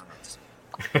up on us.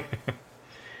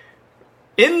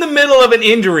 In the middle of an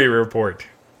injury report.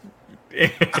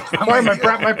 Sorry,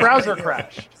 my browser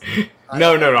crashed.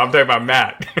 No. I'm talking about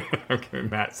Matt. I'm giving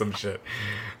Matt some shit.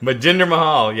 But Jinder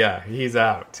Mahal, yeah, he's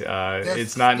out.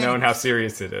 It's not known how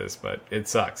serious it is, but it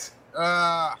sucks.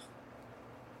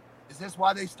 Is this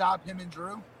why they stopped him and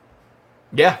Drew?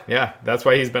 Yeah. That's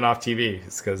why he's been off TV.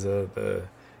 It's because of the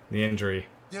injury.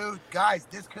 Dude, guys,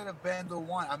 this could have been the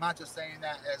one. I'm not just saying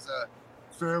that as a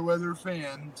fair weather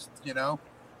fan,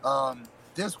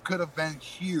 this could have been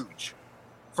huge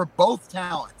for both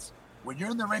talents. When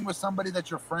you're in the ring with somebody that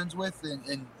you're friends with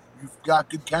and you've got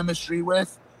good chemistry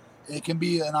with, it can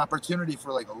be an opportunity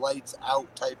for like a lights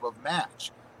out type of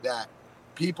match that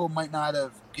people might not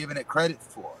have given it credit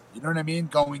for. You know what I mean?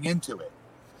 Going into it.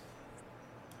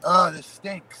 This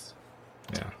stinks.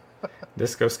 Yeah.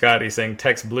 Disco Scotty saying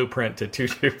text Blueprint to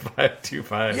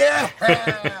 22525. Yeah.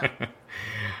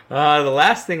 The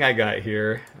last thing I got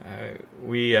here,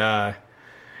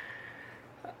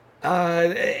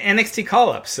 NXT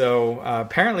call-up. So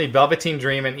apparently Velveteen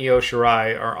Dream and Io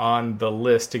Shirai are on the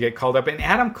list to get called up. And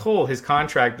Adam Cole, his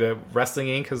contract, the Wrestling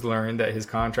Inc. has learned that his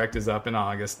contract is up in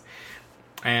August.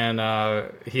 And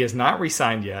he has not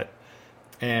re-signed yet.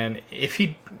 And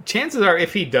chances are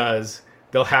if he does,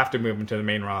 they'll have to move him to the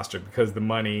main roster because the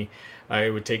money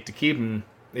it would take to keep him,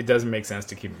 it doesn't make sense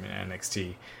to keep him in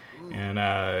NXT. And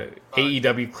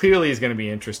AEW clearly is going to be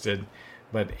interested,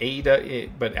 but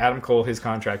Adam Cole, his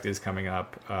contract is coming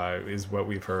up, is what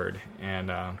we've heard,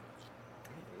 and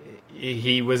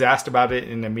he was asked about it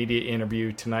in a media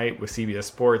interview tonight with CBS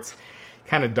Sports.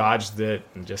 Kind of dodged it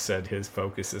and just said his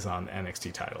focus is on the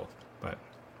NXT title. But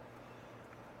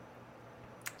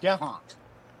yeah,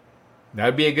 that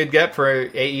would be a good get for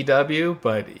AEW.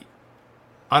 But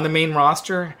on the main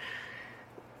roster,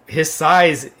 his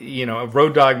size,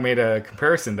 Road Dogg made a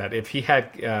comparison that if he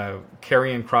had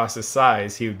Karrion Kross's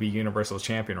size, he would be Universal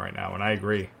Champion right now, and I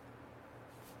agree.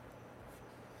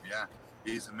 Yeah,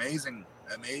 he's amazing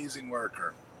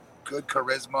worker, good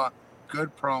charisma,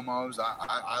 good promos.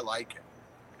 I like him,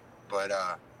 but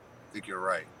I think you're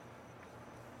right.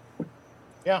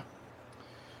 Yeah.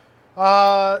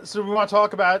 So we want to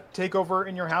talk about TakeOver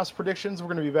in Your House predictions. We're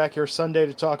going to be back here Sunday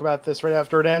to talk about this right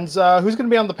after it ends. Who's going to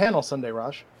be on the panel Sunday,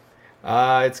 Raj?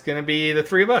 It's going to be the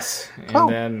three of us,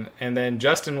 and then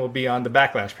Justin will be on the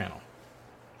Backlash panel.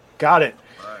 Got it.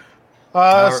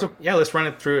 Let's run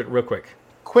it through it real quick.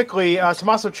 Quickly,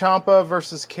 Tommaso Ciampa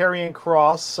versus Karrion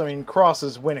Kross. I mean, Kross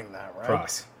is winning that, right?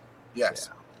 Kross. Yes.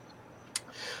 Yeah.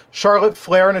 Charlotte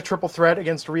Flair in a triple threat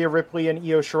against Rhea Ripley and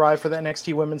Io Shirai for the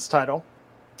NXT Women's title.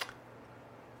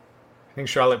 I think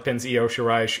Charlotte pins Io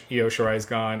Shirai. Io Shirai's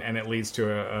gone, and it leads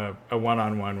to a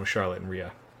one-on-one with Charlotte and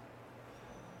Rhea.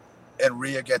 And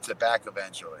Rhea gets it back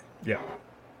eventually. Yeah.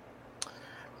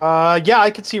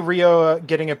 I could see Rhea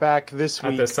getting it back this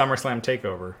week. At the SummerSlam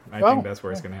TakeOver. I think that's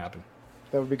where it's going to happen.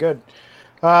 That would be good.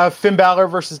 Finn Balor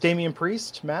versus Damian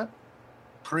Priest, Matt?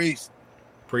 Priest.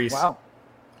 Wow.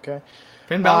 Okay.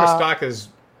 Finn Balor's stock is...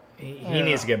 He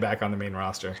needs to get back on the main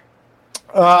roster.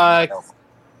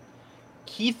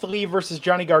 Keith Lee versus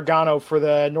Johnny Gargano for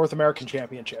the North American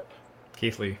Championship.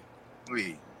 Keith Lee.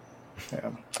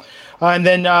 Yeah. And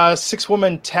then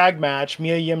 6-woman tag match,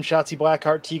 Mia Yim, Shotzi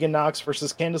Blackheart, Tegan Nox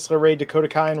versus Candice LeRae, Dakota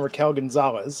Kai, and Raquel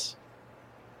Gonzalez.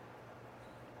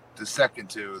 The second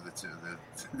two.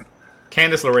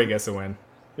 Candice LeRae gets the win.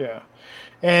 Yeah.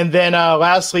 And then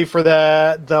lastly, for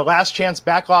the last chance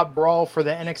backlot brawl for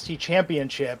the NXT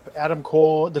Championship, Adam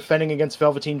Cole defending against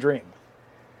Velveteen Dream.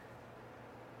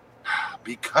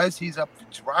 Because he's up,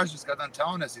 Raj just got done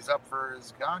telling us he's up for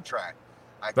his contract.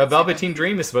 But Velveteen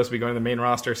Dream is supposed to be going to the main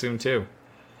roster soon, too.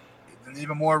 And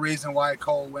even more reason why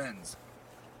Cole wins.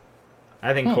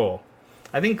 I think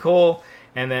Cole,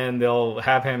 and then they'll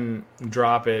have him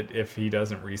drop it if he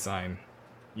doesn't re-sign,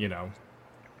 He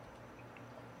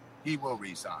will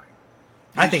re-sign.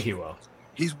 I think he will.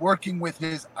 He's working with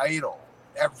his idol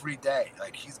every day.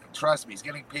 Trust me, he's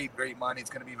getting paid great money. It's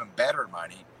going to be even better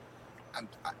money.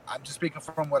 I'm just speaking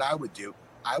from what I would do.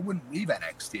 I wouldn't leave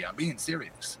NXT. I'm being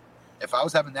serious. If I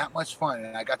was having that much fun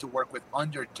and I got to work with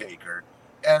Undertaker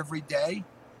every day,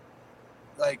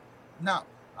 no,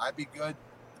 I'd be good.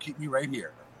 Keep me right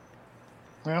here.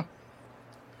 Yeah.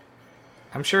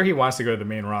 I'm sure he wants to go to the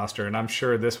main roster, and I'm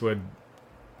sure this would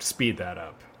speed that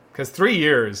up. Because 3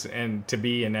 years and to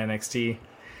be in NXT,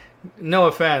 no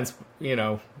offense, me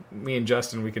and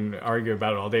Justin, we can argue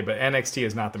about it all day, but NXT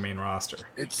is not the main roster.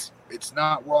 It's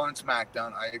not Raw and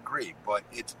SmackDown, I agree, but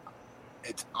it's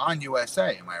on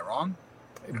USA, am I wrong?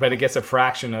 But it gets a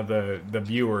fraction of the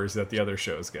viewers that the other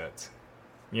shows get.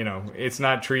 It's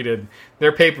not treated,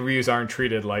 their pay-per-views aren't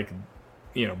treated like,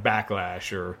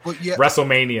 Backlash or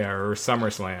WrestleMania or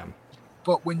SummerSlam.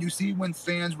 But when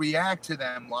fans react to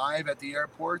them live at the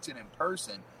airports and in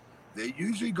person, they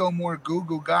usually go more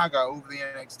goo gaga over the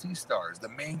NXT stars, the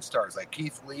main stars like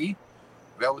Keith Lee,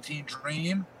 Velveteen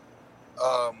Dream,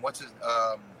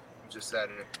 just said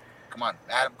it. Come on,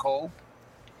 Adam Cole.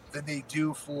 Than they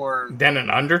do for then an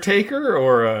Undertaker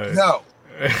or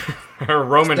or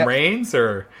Roman Reigns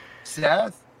or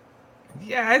Seth.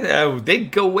 Yeah,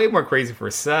 they'd go way more crazy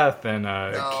for Seth than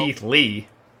Keith Lee.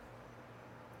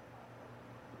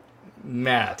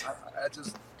 Matt,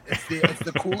 it's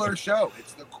the cooler show.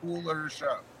 It's the cooler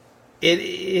show.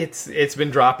 It's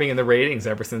been dropping in the ratings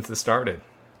ever since it started.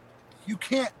 You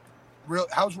can't.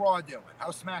 How's Raw doing?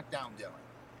 How's SmackDown doing?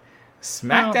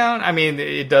 SmackDown, I mean,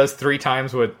 it does 3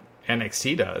 times what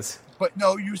NXT does. But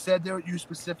no, you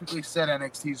specifically said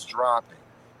NXT's dropping.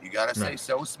 You got to say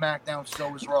so is SmackDown,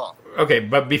 so is Raw. Okay,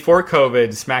 but before COVID,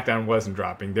 SmackDown wasn't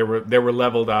dropping. They were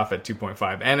leveled off at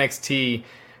 2.5. NXT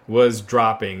was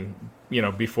dropping,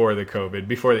 before the COVID,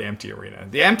 before the empty arena.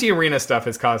 The empty arena stuff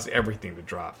has caused everything to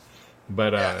drop.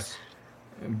 But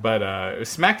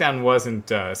SmackDown wasn't.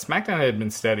 SmackDown had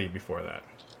been steady before that.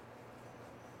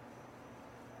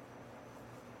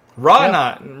 Raw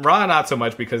not so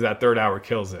much because that third hour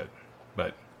kills it.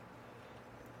 But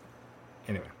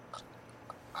anyway,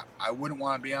 I wouldn't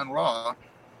want to be on Raw.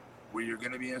 where you're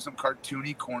going to be in some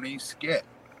cartoony, corny skit.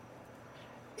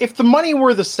 If the money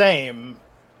were the same,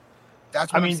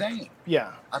 that's what I'm saying.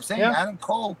 Yeah, I'm saying Adam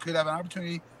Cole could have an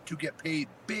opportunity to get paid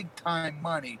big time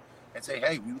money and say,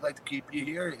 "Hey, we would like to keep you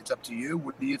here. It's up to you.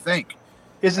 What do you think?"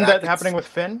 Isn't that happening with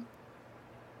Finn?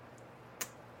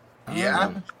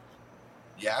 Yeah.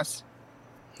 Yes.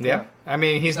 Yeah, I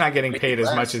mean, he's not getting paid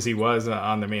as much as he was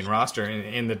on the main roster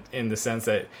in the sense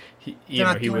that he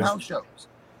was house shows.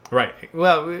 Right.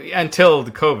 Well, until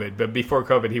the COVID, but before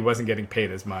COVID, he wasn't getting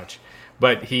paid as much,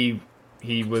 but he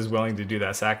was willing to do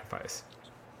that sacrifice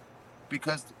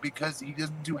because he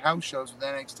doesn't do house shows with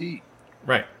NXT.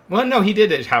 Right. Well, no, he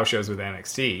did house shows with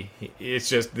NXT. It's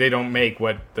just they don't make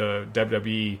what the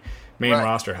WWE main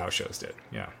roster house shows did.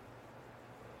 Yeah.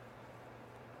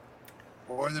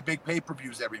 Or the big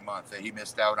pay-per-views every month that he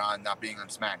missed out on not being on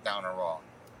SmackDown or Raw.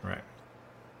 Right.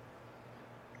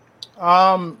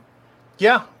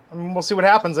 Yeah. I mean, we'll see what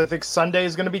happens. I think Sunday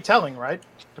is going to be telling, right?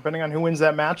 Depending on who wins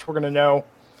that match, we're going to know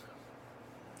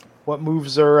what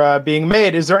moves are being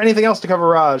made. Is there anything else to cover,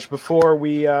 Raj, before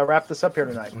we wrap this up here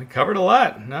tonight? We covered a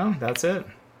lot. No, that's it.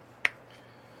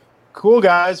 Cool,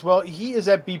 guys. Well, he is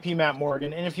at BP Matt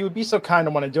Morgan, and if you would be so kind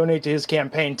and want to donate to his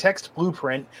campaign, text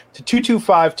Blueprint to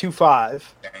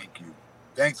 22525. Thank you.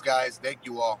 Thanks, guys. Thank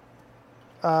you all.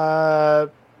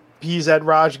 He's at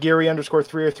Raj Geary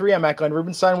 _303. I'm at Glenn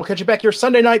Rubenstein. We'll catch you back here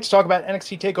Sunday night to talk about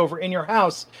NXT TakeOver in your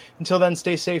house. Until then,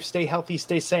 stay safe, stay healthy,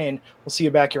 stay sane. We'll see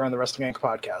you back here on the Wrestling Inc.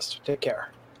 podcast. Take care.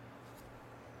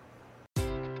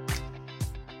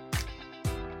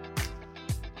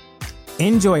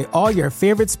 Enjoy all your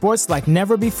favorite sports like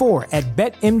never before at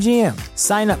BetMGM.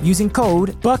 Sign up using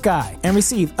code Buckeye and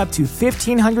receive up to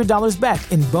 $1,500 back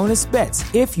in bonus bets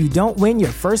if you don't win your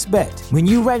first bet. When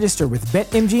you register with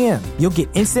BetMGM, you'll get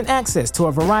instant access to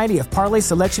a variety of parlay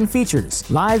selection features,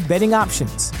 live betting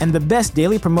options, and the best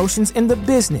daily promotions in the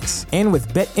business. And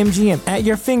with BetMGM at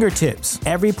your fingertips,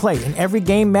 every play and every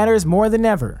game matters more than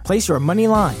ever. Place your money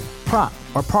line, prop,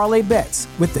 or parlay bets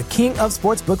with the king of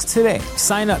sportsbooks today.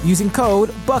 Sign up using code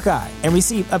Buckeye and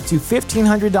receive up to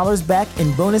 $1,500 back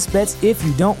in bonus bets if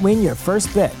you don't win your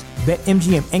first bet.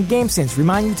 BetMGM and GameSense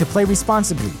remind you to play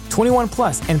responsibly. 21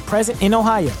 plus and present in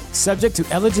Ohio, subject to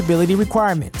eligibility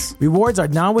requirements. Rewards are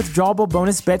non-withdrawable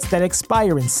bonus bets that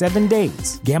expire in 7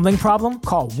 days. Gambling problem?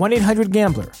 Call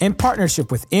 1-800-GAMBLER. In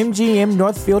partnership with MGM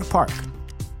Northfield Park.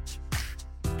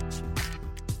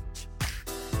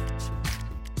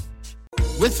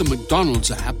 With the McDonald's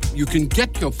app, you can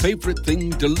get your favorite thing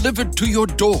delivered to your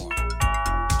door.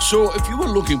 So if you were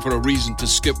looking for a reason to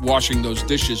skip washing those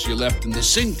dishes you left in the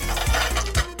sink,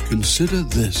 consider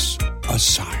this a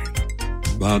sign.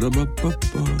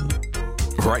 Ba-da-ba-ba-ba.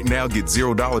 Right now, get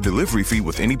 $0 delivery fee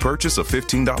with any purchase of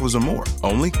 $15 or more,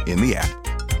 only in the app.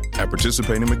 At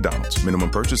participating McDonald's,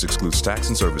 minimum purchase excludes tax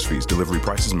and service fees. Delivery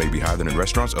prices may be higher than in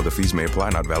restaurants. Other fees may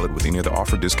apply, not valid with any other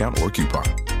offer, discount, or coupon.